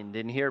mind.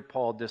 And here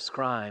Paul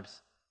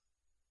describes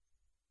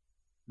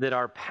that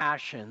our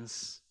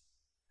passions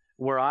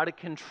were out of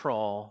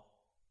control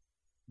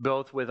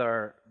both with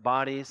our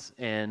bodies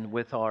and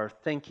with our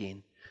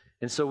thinking.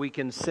 And so we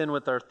can sin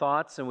with our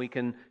thoughts and we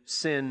can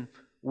sin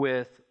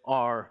with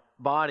our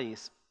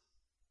bodies.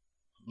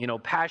 You know,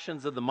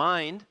 passions of the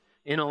mind,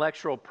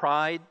 intellectual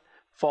pride,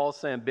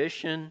 false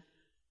ambition,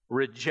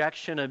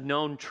 rejection of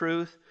known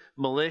truth,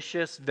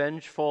 malicious,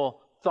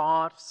 vengeful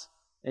thoughts,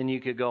 and you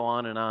could go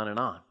on and on and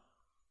on.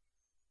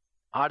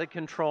 Out of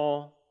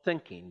control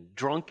thinking,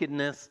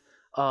 drunkenness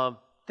of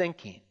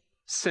thinking,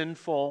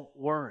 sinful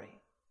worry.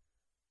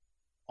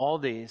 All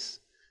these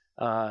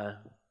are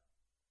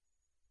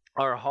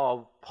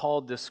how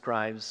Paul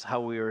describes how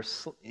we were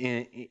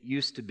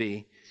used to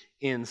be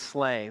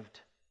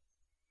enslaved.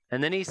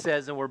 And then he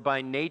says, and we're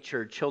by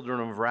nature children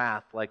of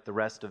wrath like the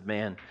rest of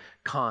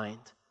mankind.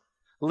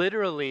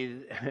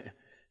 Literally,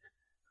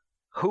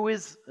 who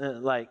is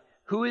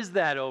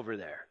that over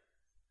there?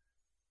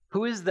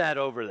 Who is that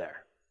over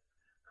there?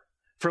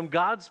 From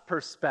God's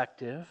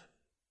perspective,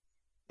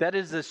 that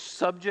is the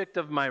subject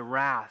of my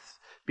wrath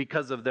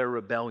because of their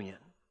rebellion.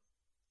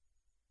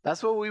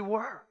 That's what we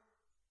were.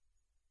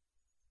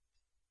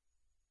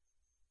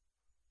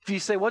 If you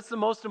say, what's the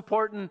most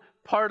important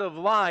part of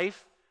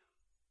life?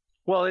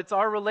 Well, it's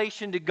our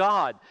relation to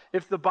God.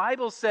 If the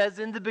Bible says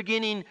in the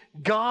beginning,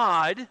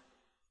 God,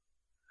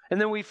 and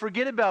then we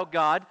forget about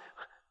God,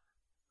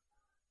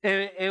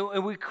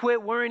 and we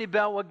quit worrying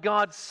about what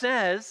God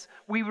says,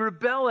 we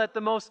rebel at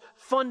the most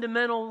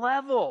fundamental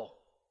level,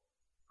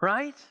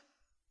 right?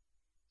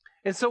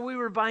 And so we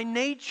were by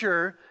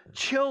nature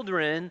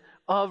children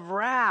of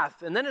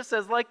wrath. And then it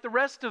says, like the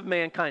rest of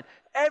mankind,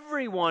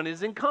 everyone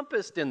is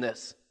encompassed in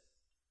this.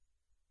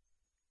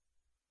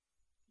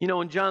 You know,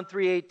 in John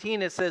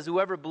 3:18, it says,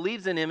 whoever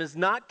believes in him is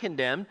not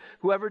condemned.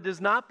 Whoever does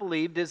not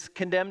believe is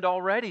condemned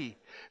already,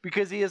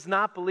 because he has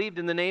not believed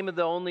in the name of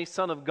the only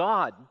Son of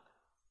God.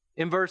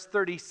 In verse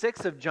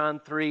 36 of John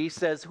 3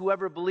 says,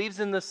 whoever believes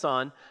in the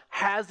Son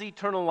has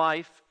eternal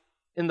life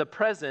in the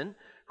present.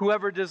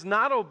 Whoever does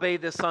not obey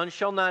the Son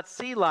shall not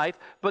see life,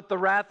 but the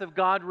wrath of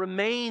God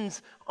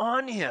remains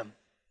on him.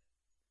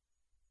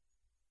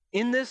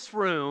 In this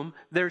room,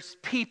 there's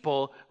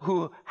people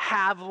who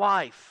have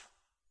life.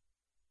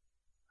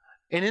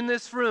 And in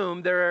this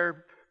room, there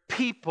are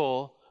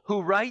people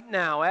who right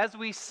now, as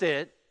we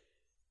sit,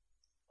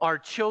 are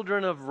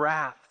children of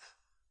wrath.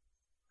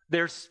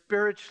 They're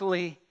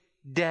spiritually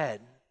dead.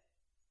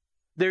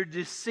 They're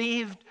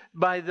deceived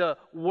by the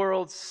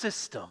world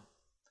system.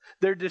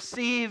 They're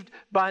deceived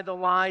by the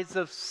lies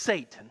of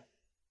Satan.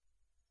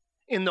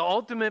 And the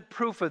ultimate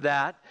proof of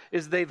that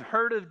is they've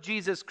heard of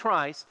Jesus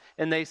Christ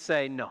and they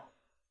say, no,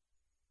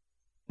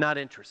 not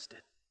interested.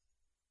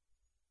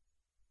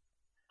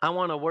 I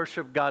want to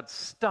worship God's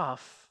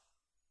stuff.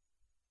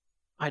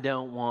 I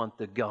don't want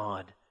the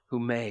God who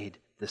made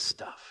the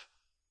stuff.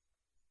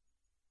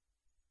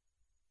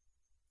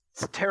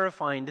 It's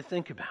terrifying to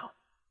think about.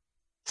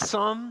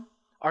 Some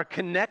are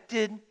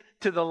connected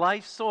to the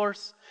life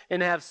source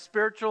and have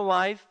spiritual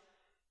life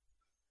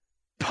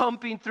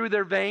pumping through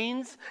their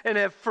veins and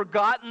have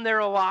forgotten they're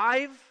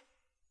alive.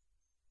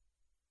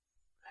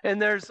 And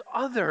there's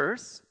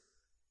others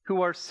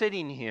who are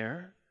sitting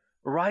here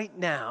right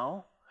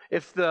now.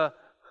 If the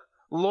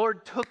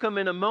Lord took them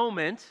in a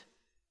moment,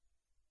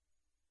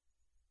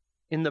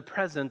 in the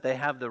present they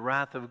have the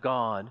wrath of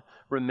God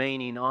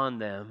remaining on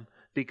them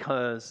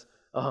because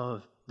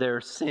of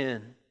their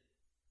sin.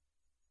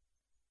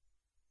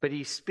 But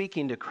he's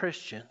speaking to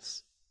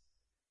Christians.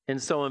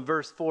 And so in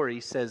verse 4 he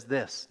says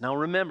this. Now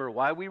remember,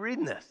 why are we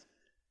reading this?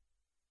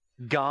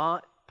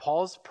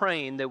 Paul's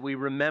praying that we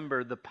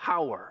remember the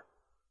power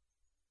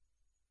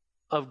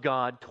of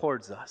God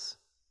towards us.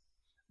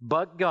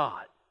 But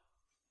God,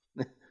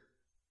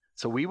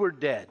 so we were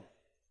dead.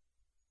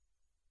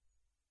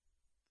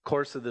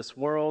 Course of this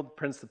world,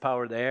 prince of the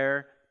power of the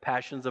air,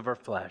 passions of our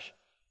flesh.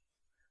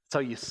 That's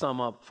how you sum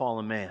up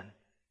fallen man.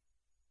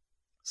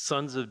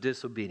 Sons of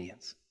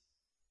disobedience.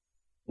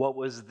 What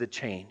was the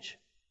change?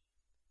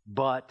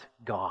 But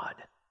God.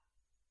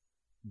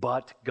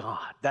 But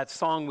God. That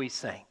song we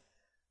sang.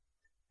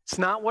 It's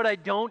not what I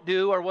don't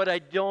do or what I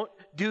don't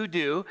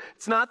do.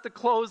 It's not the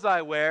clothes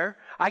I wear.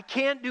 I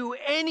can't do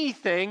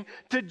anything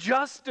to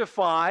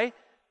justify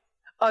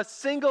a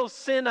single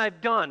sin I've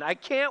done. I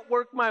can't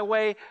work my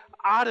way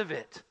out of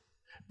it.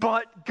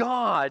 But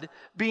God,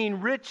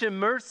 being rich in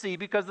mercy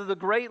because of the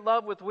great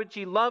love with which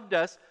He loved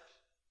us,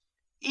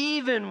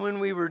 even when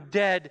we were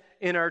dead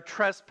in our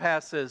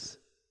trespasses,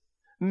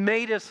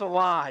 made us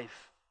alive.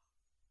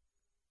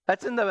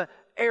 That's in the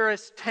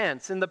aorist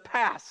tense, in the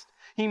past.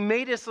 He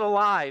made us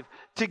alive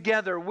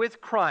together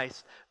with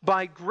Christ.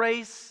 By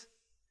grace,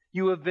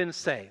 you have been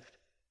saved.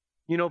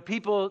 You know,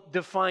 people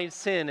define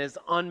sin as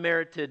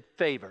unmerited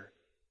favor.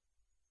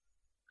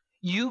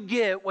 You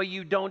get what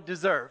you don't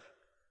deserve.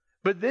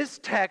 But this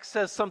text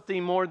says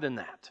something more than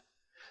that.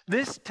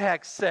 This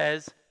text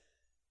says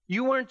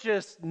you weren't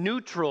just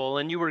neutral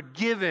and you were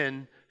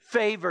given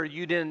favor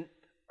you didn't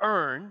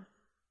earn,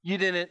 you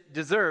didn't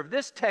deserve.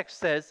 This text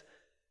says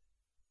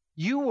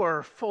you were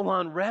a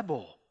full-on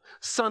rebel,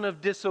 son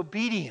of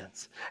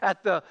disobedience,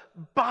 at the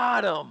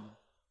bottom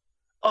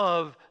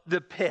of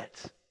the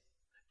pit,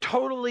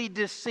 totally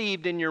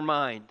deceived in your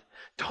mind,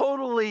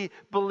 totally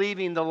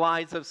believing the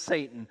lies of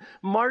Satan,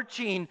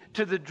 marching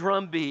to the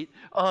drumbeat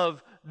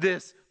of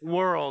this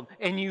world,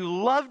 and you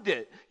loved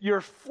it.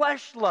 Your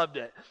flesh loved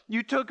it.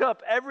 You took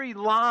up every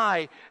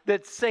lie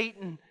that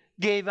Satan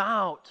gave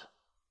out.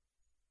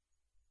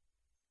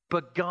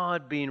 But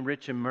God, being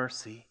rich in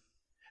mercy,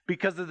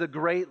 because of the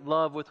great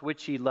love with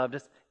which He loved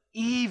us,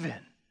 even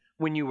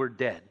when you were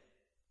dead.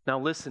 Now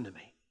listen to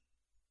me.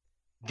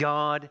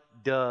 God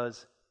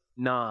does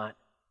not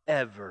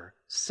ever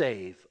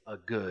save a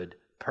good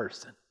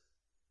person.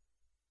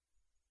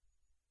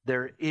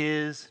 There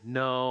is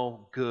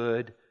no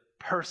good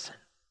person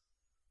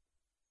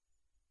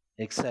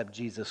except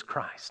Jesus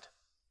Christ.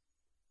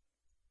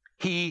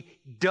 He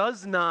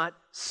does not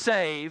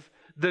save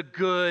the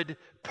good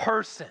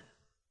person.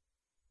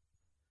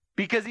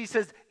 Because He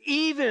says,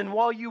 even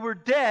while you were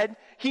dead,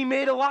 He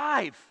made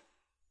alive.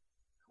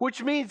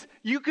 Which means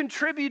you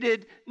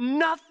contributed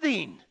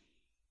nothing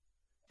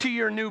to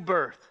your new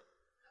birth.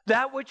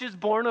 That which is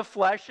born of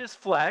flesh is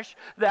flesh.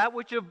 That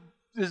which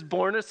is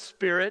born of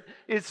spirit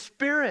is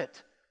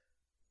spirit.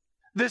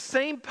 The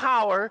same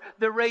power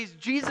that raised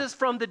Jesus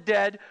from the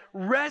dead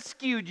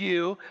rescued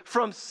you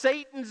from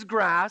Satan's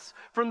grasp,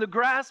 from the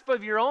grasp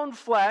of your own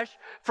flesh,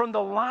 from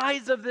the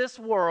lies of this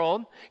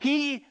world.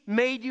 He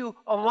made you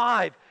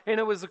alive. And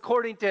it was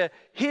according to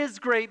His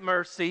great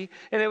mercy,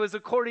 and it was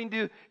according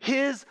to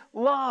His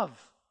love.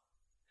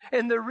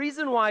 And the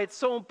reason why it's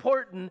so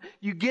important,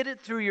 you get it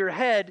through your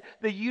head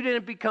that you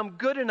didn't become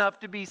good enough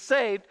to be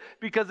saved,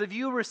 because if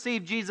you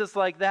receive Jesus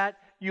like that,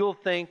 you'll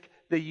think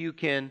that you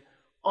can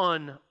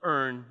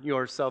unearn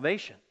your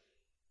salvation.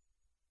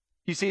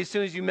 You see, as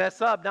soon as you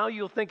mess up, now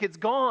you'll think it's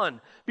gone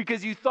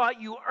because you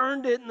thought you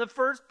earned it in the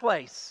first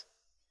place.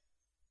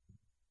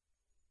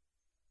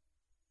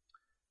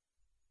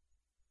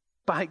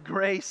 By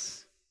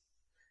grace,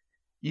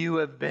 you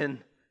have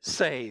been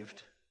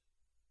saved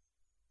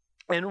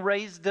and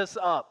raised us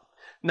up.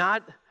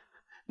 Not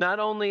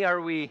only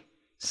are we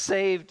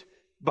saved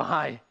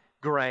by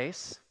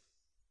grace,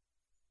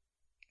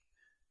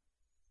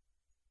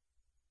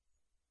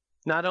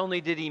 not only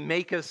did He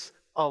make us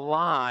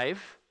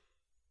alive,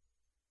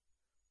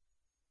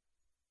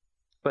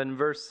 but in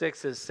verse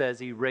 6 it says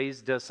He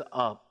raised us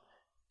up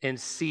and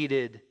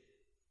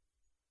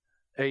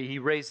He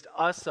raised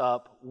us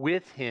up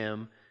with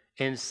Him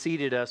and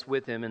seated us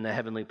with Him in the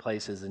heavenly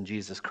places in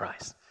Jesus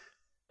Christ.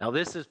 Now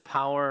this is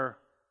power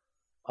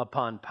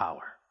upon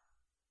power.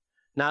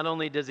 Not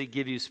only does He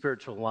give you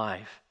spiritual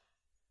life,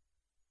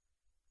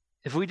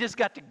 if we just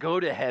got to go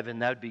to heaven,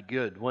 that would be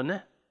good, wouldn't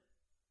it?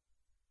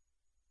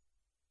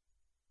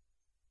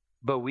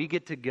 But we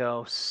get to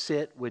go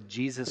sit with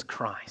Jesus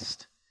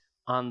Christ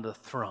on the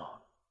throne.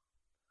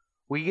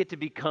 We get to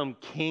become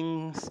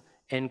kings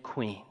and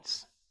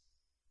queens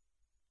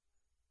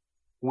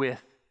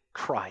with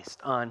Christ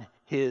on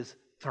His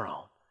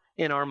throne.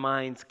 And our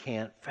minds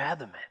can't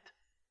fathom it.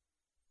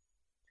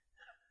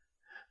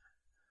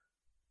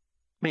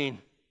 I mean,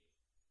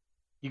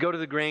 you go to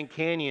the Grand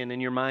Canyon in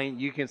your mind,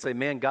 you can say,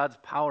 man, God's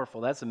powerful.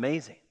 That's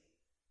amazing.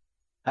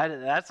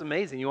 That's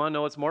amazing. You want to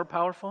know what's more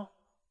powerful?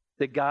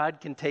 That God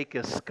can take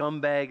a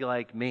scumbag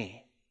like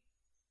me,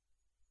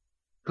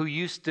 who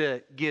used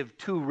to give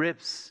two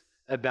rips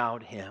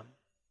about Him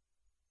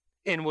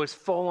and was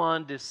full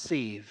on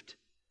deceived,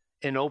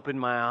 and open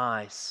my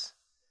eyes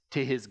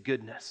to His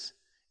goodness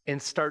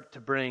and start to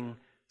bring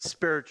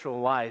spiritual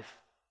life.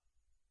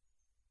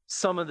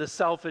 Some of the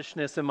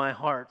selfishness in my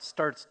heart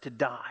starts to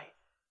die.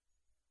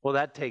 Well,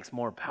 that takes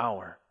more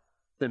power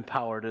than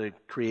power to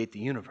create the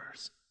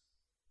universe.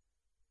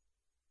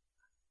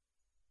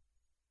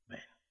 Man,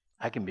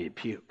 I can be a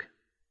puke.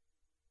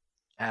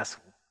 Ask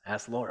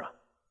Laura.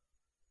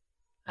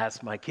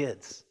 Ask my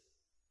kids.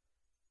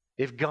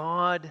 If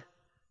God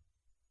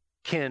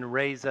can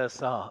raise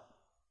us up,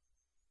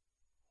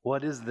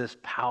 what is this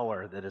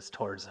power that is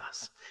towards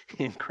us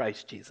in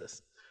Christ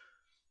Jesus?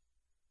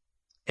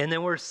 And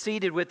then we're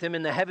seated with Him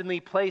in the heavenly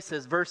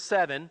places. Verse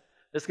 7,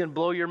 this is going to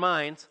blow your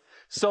minds.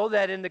 So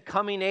that in the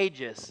coming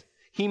ages,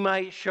 He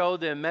might show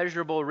the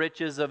immeasurable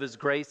riches of His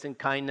grace and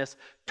kindness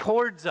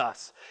towards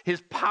us.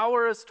 His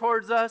power is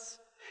towards us.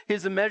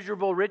 His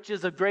immeasurable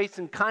riches of grace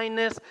and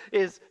kindness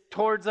is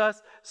towards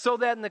us. So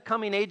that in the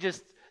coming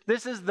ages,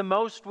 this is the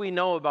most we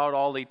know about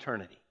all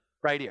eternity.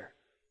 Right here.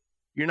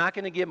 You're not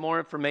going to get more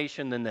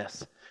information than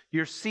this.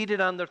 You're seated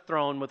on the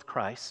throne with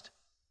Christ.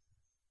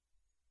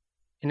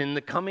 And in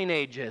the coming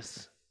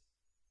ages,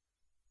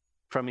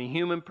 from a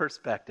human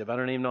perspective, I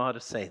don't even know how to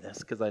say this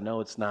because I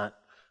know it's not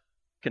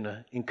going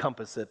to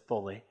encompass it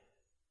fully.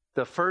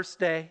 The first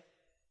day,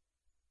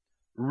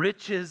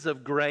 riches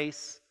of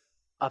grace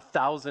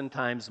 1,000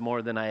 times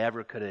more than I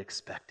ever could have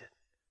expected.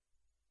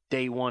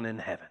 Day one in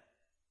heaven.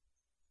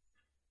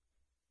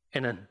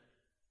 And then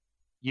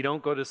you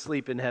don't go to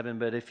sleep in heaven,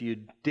 but if you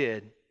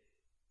did,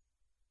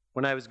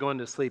 when I was going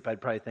to sleep,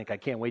 I'd probably think, I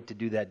can't wait to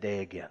do that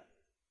day again.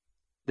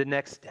 The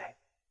next day,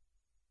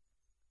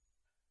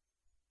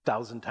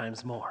 1,000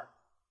 times more.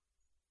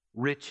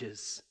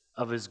 Riches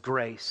of his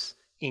grace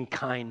in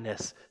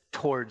kindness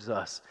towards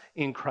us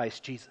in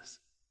Christ Jesus.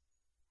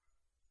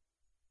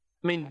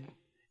 I mean,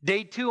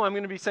 day 2, I'm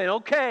going to be saying,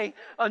 okay,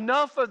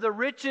 enough of the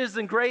riches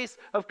and grace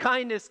of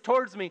kindness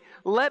towards me.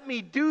 Let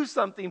me do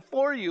something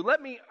for you.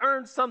 Let me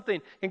earn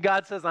something. And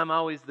God says, I'm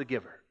always the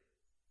giver.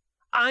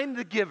 I'm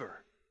the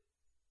giver.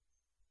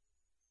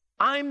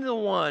 I'm the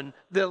one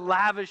that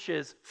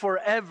lavishes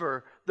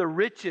forever the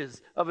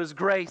riches of his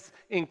grace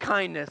and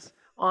kindness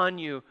on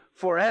you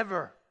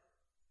forever.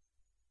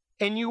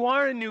 And you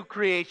are a new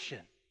creation.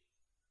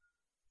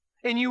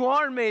 And you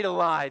are made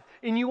alive.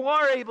 And you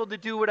are able to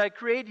do what I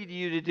created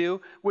you to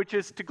do, which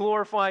is to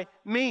glorify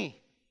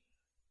me.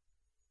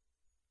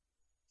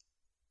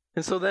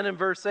 And so then in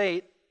verse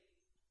 8,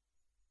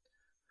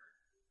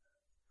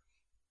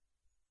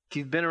 if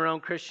you've been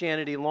around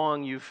Christianity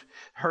long, you've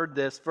heard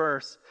this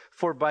verse.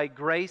 For by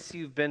grace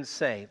you've been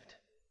saved.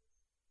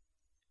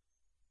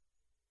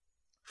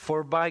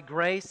 For by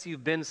grace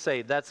you've been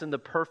saved. That's in the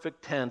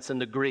perfect tense in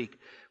the Greek,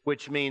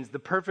 which means the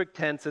perfect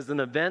tense is an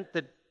event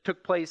that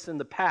took place in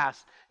the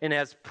past and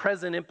has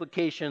present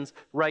implications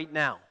right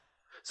now.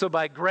 So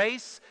by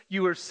grace,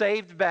 you were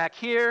saved back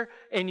here,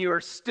 and you are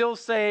still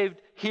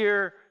saved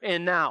here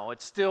and now.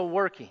 It's still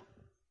working.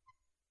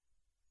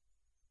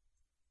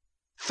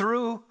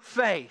 Through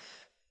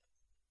faith.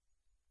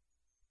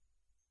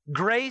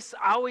 Grace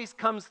always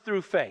comes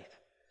through faith.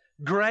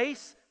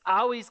 Grace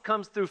always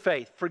comes through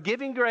faith.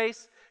 Forgiving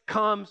grace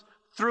comes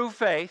through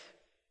faith.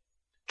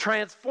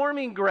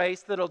 Transforming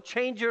grace that'll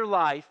change your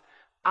life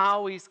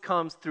always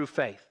comes through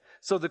faith.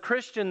 So the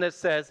Christian that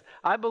says,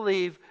 I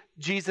believe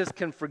Jesus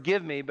can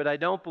forgive me, but I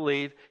don't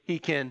believe he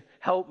can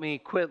help me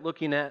quit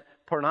looking at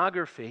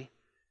pornography.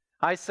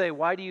 I say,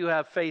 why do you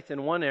have faith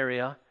in one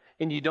area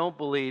and you don't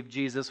believe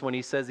Jesus when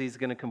he says he's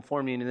going to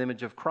conform you in the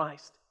image of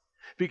Christ?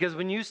 Because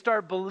when you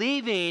start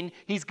believing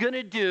he's going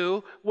to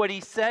do what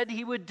he said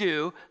he would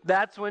do,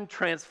 that's when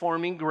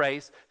transforming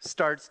grace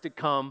starts to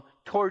come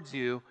towards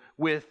you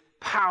with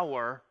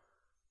power.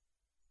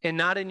 And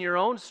not in your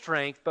own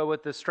strength, but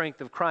with the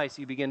strength of Christ,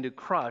 you begin to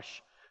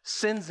crush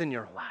sins in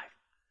your life.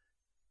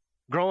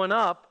 Growing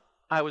up,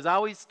 I was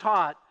always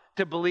taught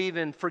to believe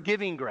in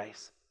forgiving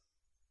grace.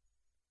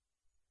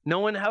 No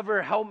one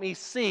ever helped me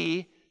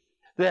see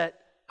that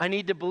I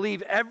need to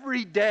believe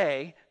every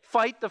day,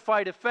 fight the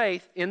fight of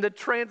faith in the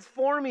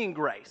transforming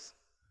grace.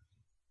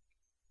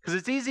 Because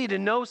it's easy to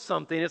know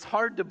something, it's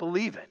hard to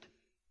believe it.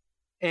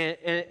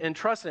 And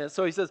trust in it.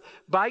 So he says,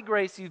 by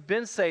grace you've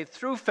been saved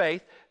through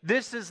faith.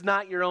 This is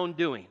not your own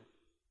doing.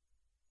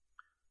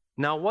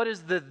 Now, what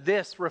is the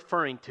this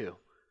referring to?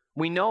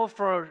 We know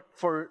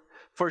for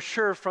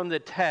sure from the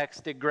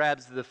text it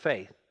grabs the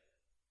faith.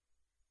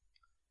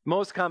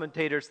 Most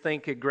commentators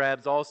think it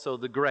grabs also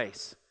the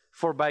grace.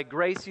 For by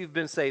grace you've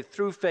been saved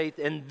through faith,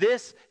 and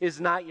this is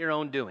not your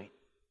own doing.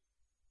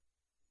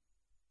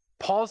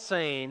 Paul's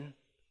saying,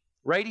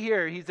 right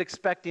here, he's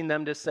expecting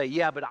them to say,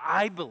 yeah, but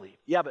I believe.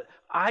 Yeah, but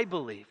I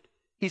believed.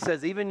 He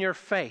says, even your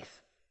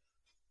faith.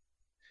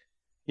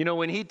 You know,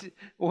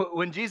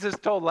 when Jesus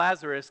told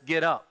Lazarus,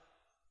 get up.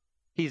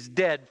 He's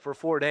dead for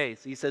 4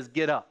 days. He says,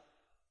 get up.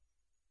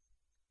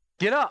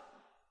 Get up.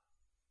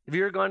 Have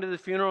you ever gone to the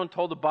funeral and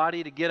told the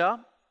body to get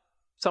up?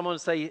 Someone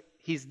would say,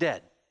 he's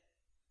dead.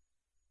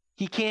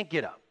 He can't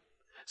get up.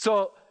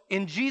 So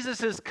in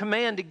Jesus'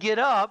 command to get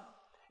up,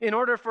 in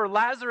order for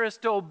Lazarus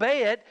to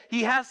obey it,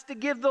 he has to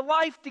give the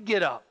life to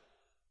get up.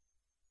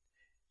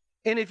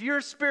 And if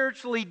you're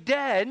spiritually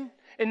dead,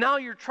 and now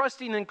you're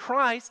trusting in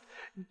Christ,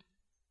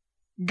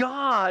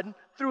 God,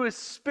 through his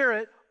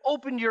Spirit,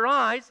 opened your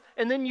eyes,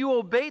 and then you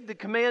obeyed the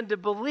command to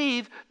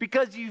believe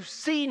because you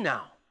see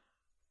now.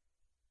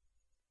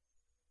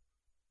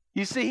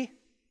 You see?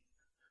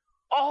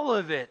 All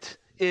of it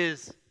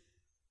is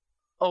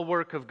a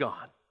work of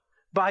God.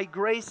 By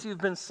grace you've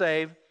been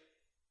saved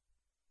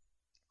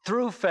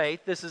through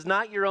faith. This is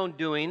not your own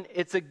doing.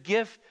 It's a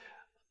gift,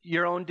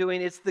 your own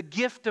doing. It's the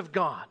gift of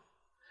God,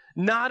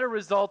 not a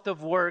result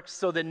of works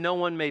so that no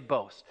one may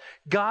boast.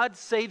 God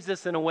saves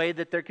us in a way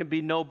that there can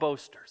be no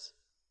boasters.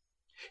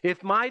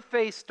 If my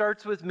faith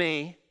starts with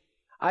me,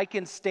 I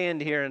can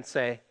stand here and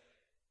say,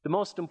 the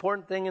most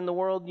important thing in the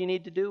world you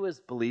need to do is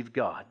believe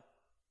God.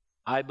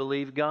 I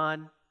believe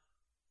God.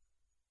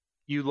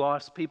 You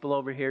lost people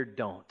over here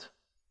don't.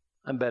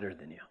 I'm better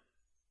than you.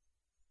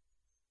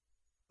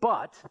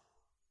 But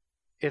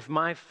if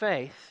my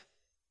faith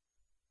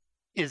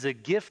is a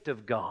gift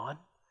of God,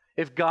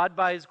 if God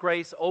by his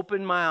grace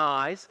opened my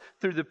eyes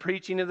through the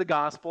preaching of the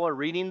gospel or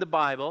reading the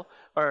Bible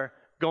or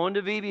going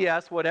to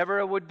VBS, whatever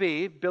it would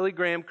be, Billy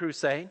Graham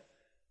crusade,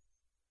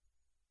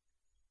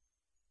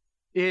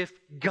 if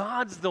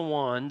God's the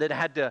one that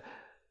had to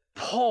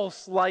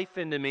pulse life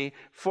into me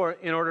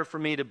in order for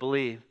me to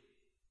believe,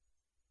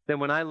 then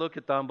when I look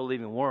at the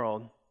unbelieving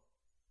world,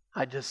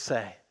 I just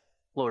say,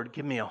 Lord,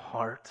 give me a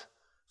heart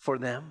for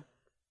them.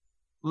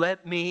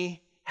 Let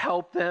me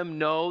help them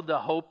know the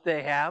hope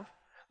they have.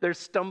 They're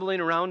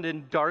stumbling around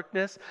in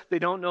darkness. They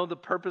don't know the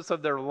purpose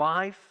of their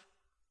life.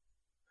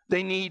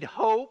 They need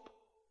hope.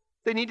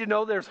 They need to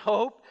know there's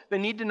hope. They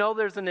need to know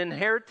there's an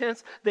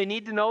inheritance. They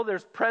need to know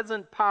there's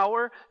present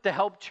power to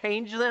help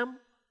change them.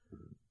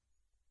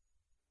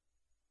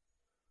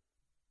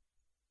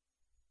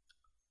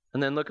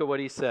 And then look at what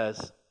he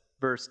says,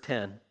 verse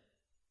 10.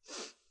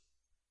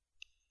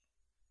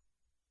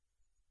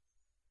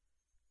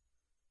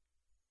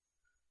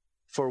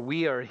 For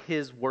we are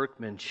his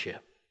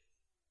workmanship.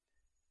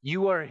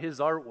 You are his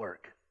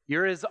artwork.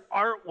 You're his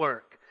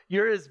artwork.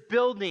 You're his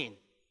building.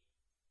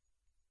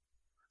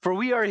 For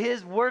we are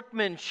his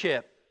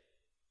workmanship,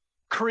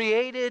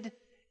 created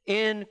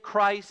in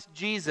Christ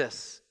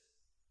Jesus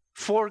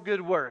for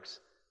good works.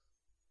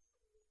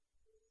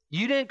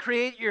 You didn't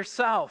create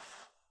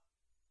yourself.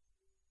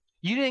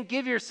 You didn't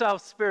give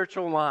yourself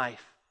spiritual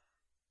life.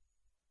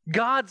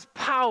 God's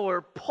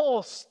power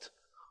pulsed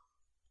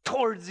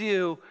towards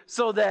you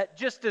so that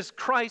just as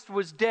Christ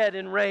was dead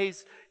and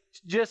raised,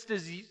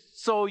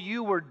 so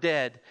you were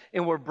dead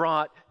and were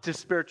brought to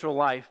spiritual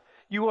life.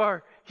 You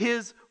are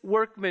his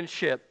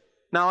workmanship.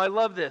 Now I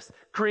love this.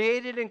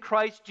 Created in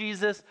Christ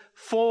Jesus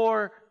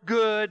for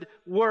good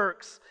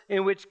works,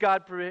 in which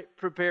God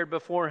prepared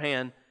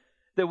beforehand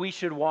that we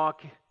should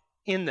walk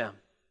in them.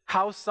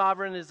 How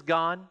sovereign is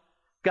God?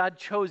 God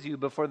chose you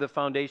before the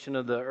foundation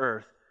of the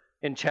earth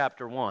in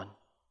chapter 1.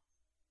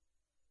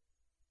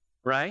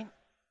 Right?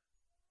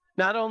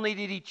 Not only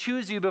did he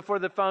choose you before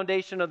the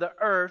foundation of the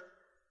earth,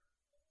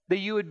 that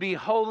you would be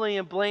holy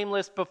and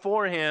blameless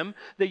before him,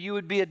 that you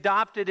would be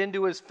adopted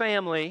into his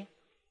family,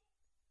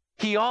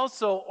 he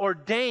also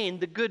ordained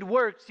the good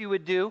works you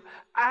would do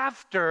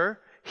after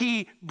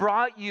he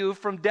brought you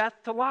from death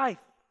to life.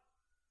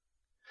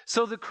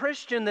 So the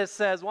Christian that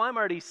says, well, I'm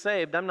already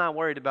saved, I'm not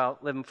worried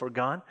about living for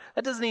God,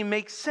 that doesn't even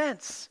make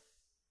sense.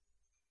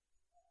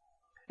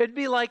 It'd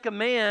be like a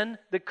man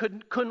that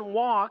couldn't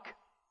walk,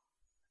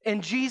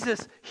 and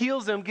Jesus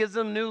heals him, gives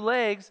him new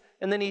legs,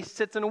 and then he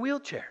sits in a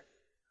wheelchair.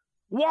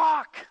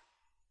 Walk!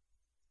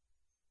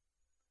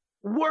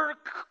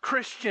 Work,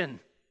 Christian!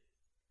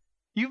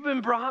 You've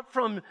been brought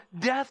from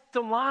death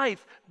to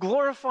life.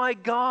 Glorify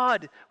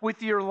God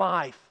with your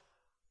life.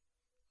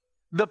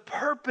 The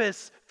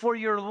purpose for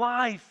your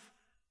life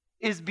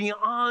is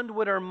beyond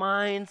what our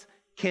minds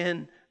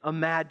can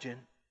imagine.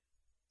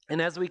 And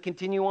as we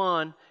continue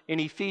on in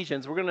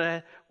Ephesians, we're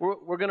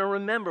going to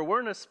remember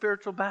we're in a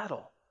spiritual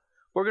battle.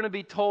 We're going to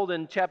be told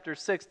in chapter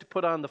 6 to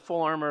put on the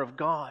full armor of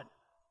God.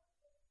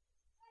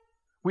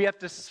 We have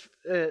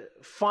to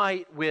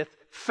fight with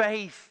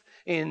faith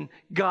in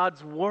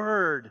God's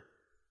word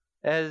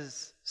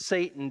as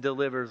Satan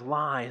delivers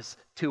lies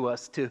to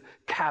us to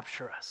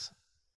capture us.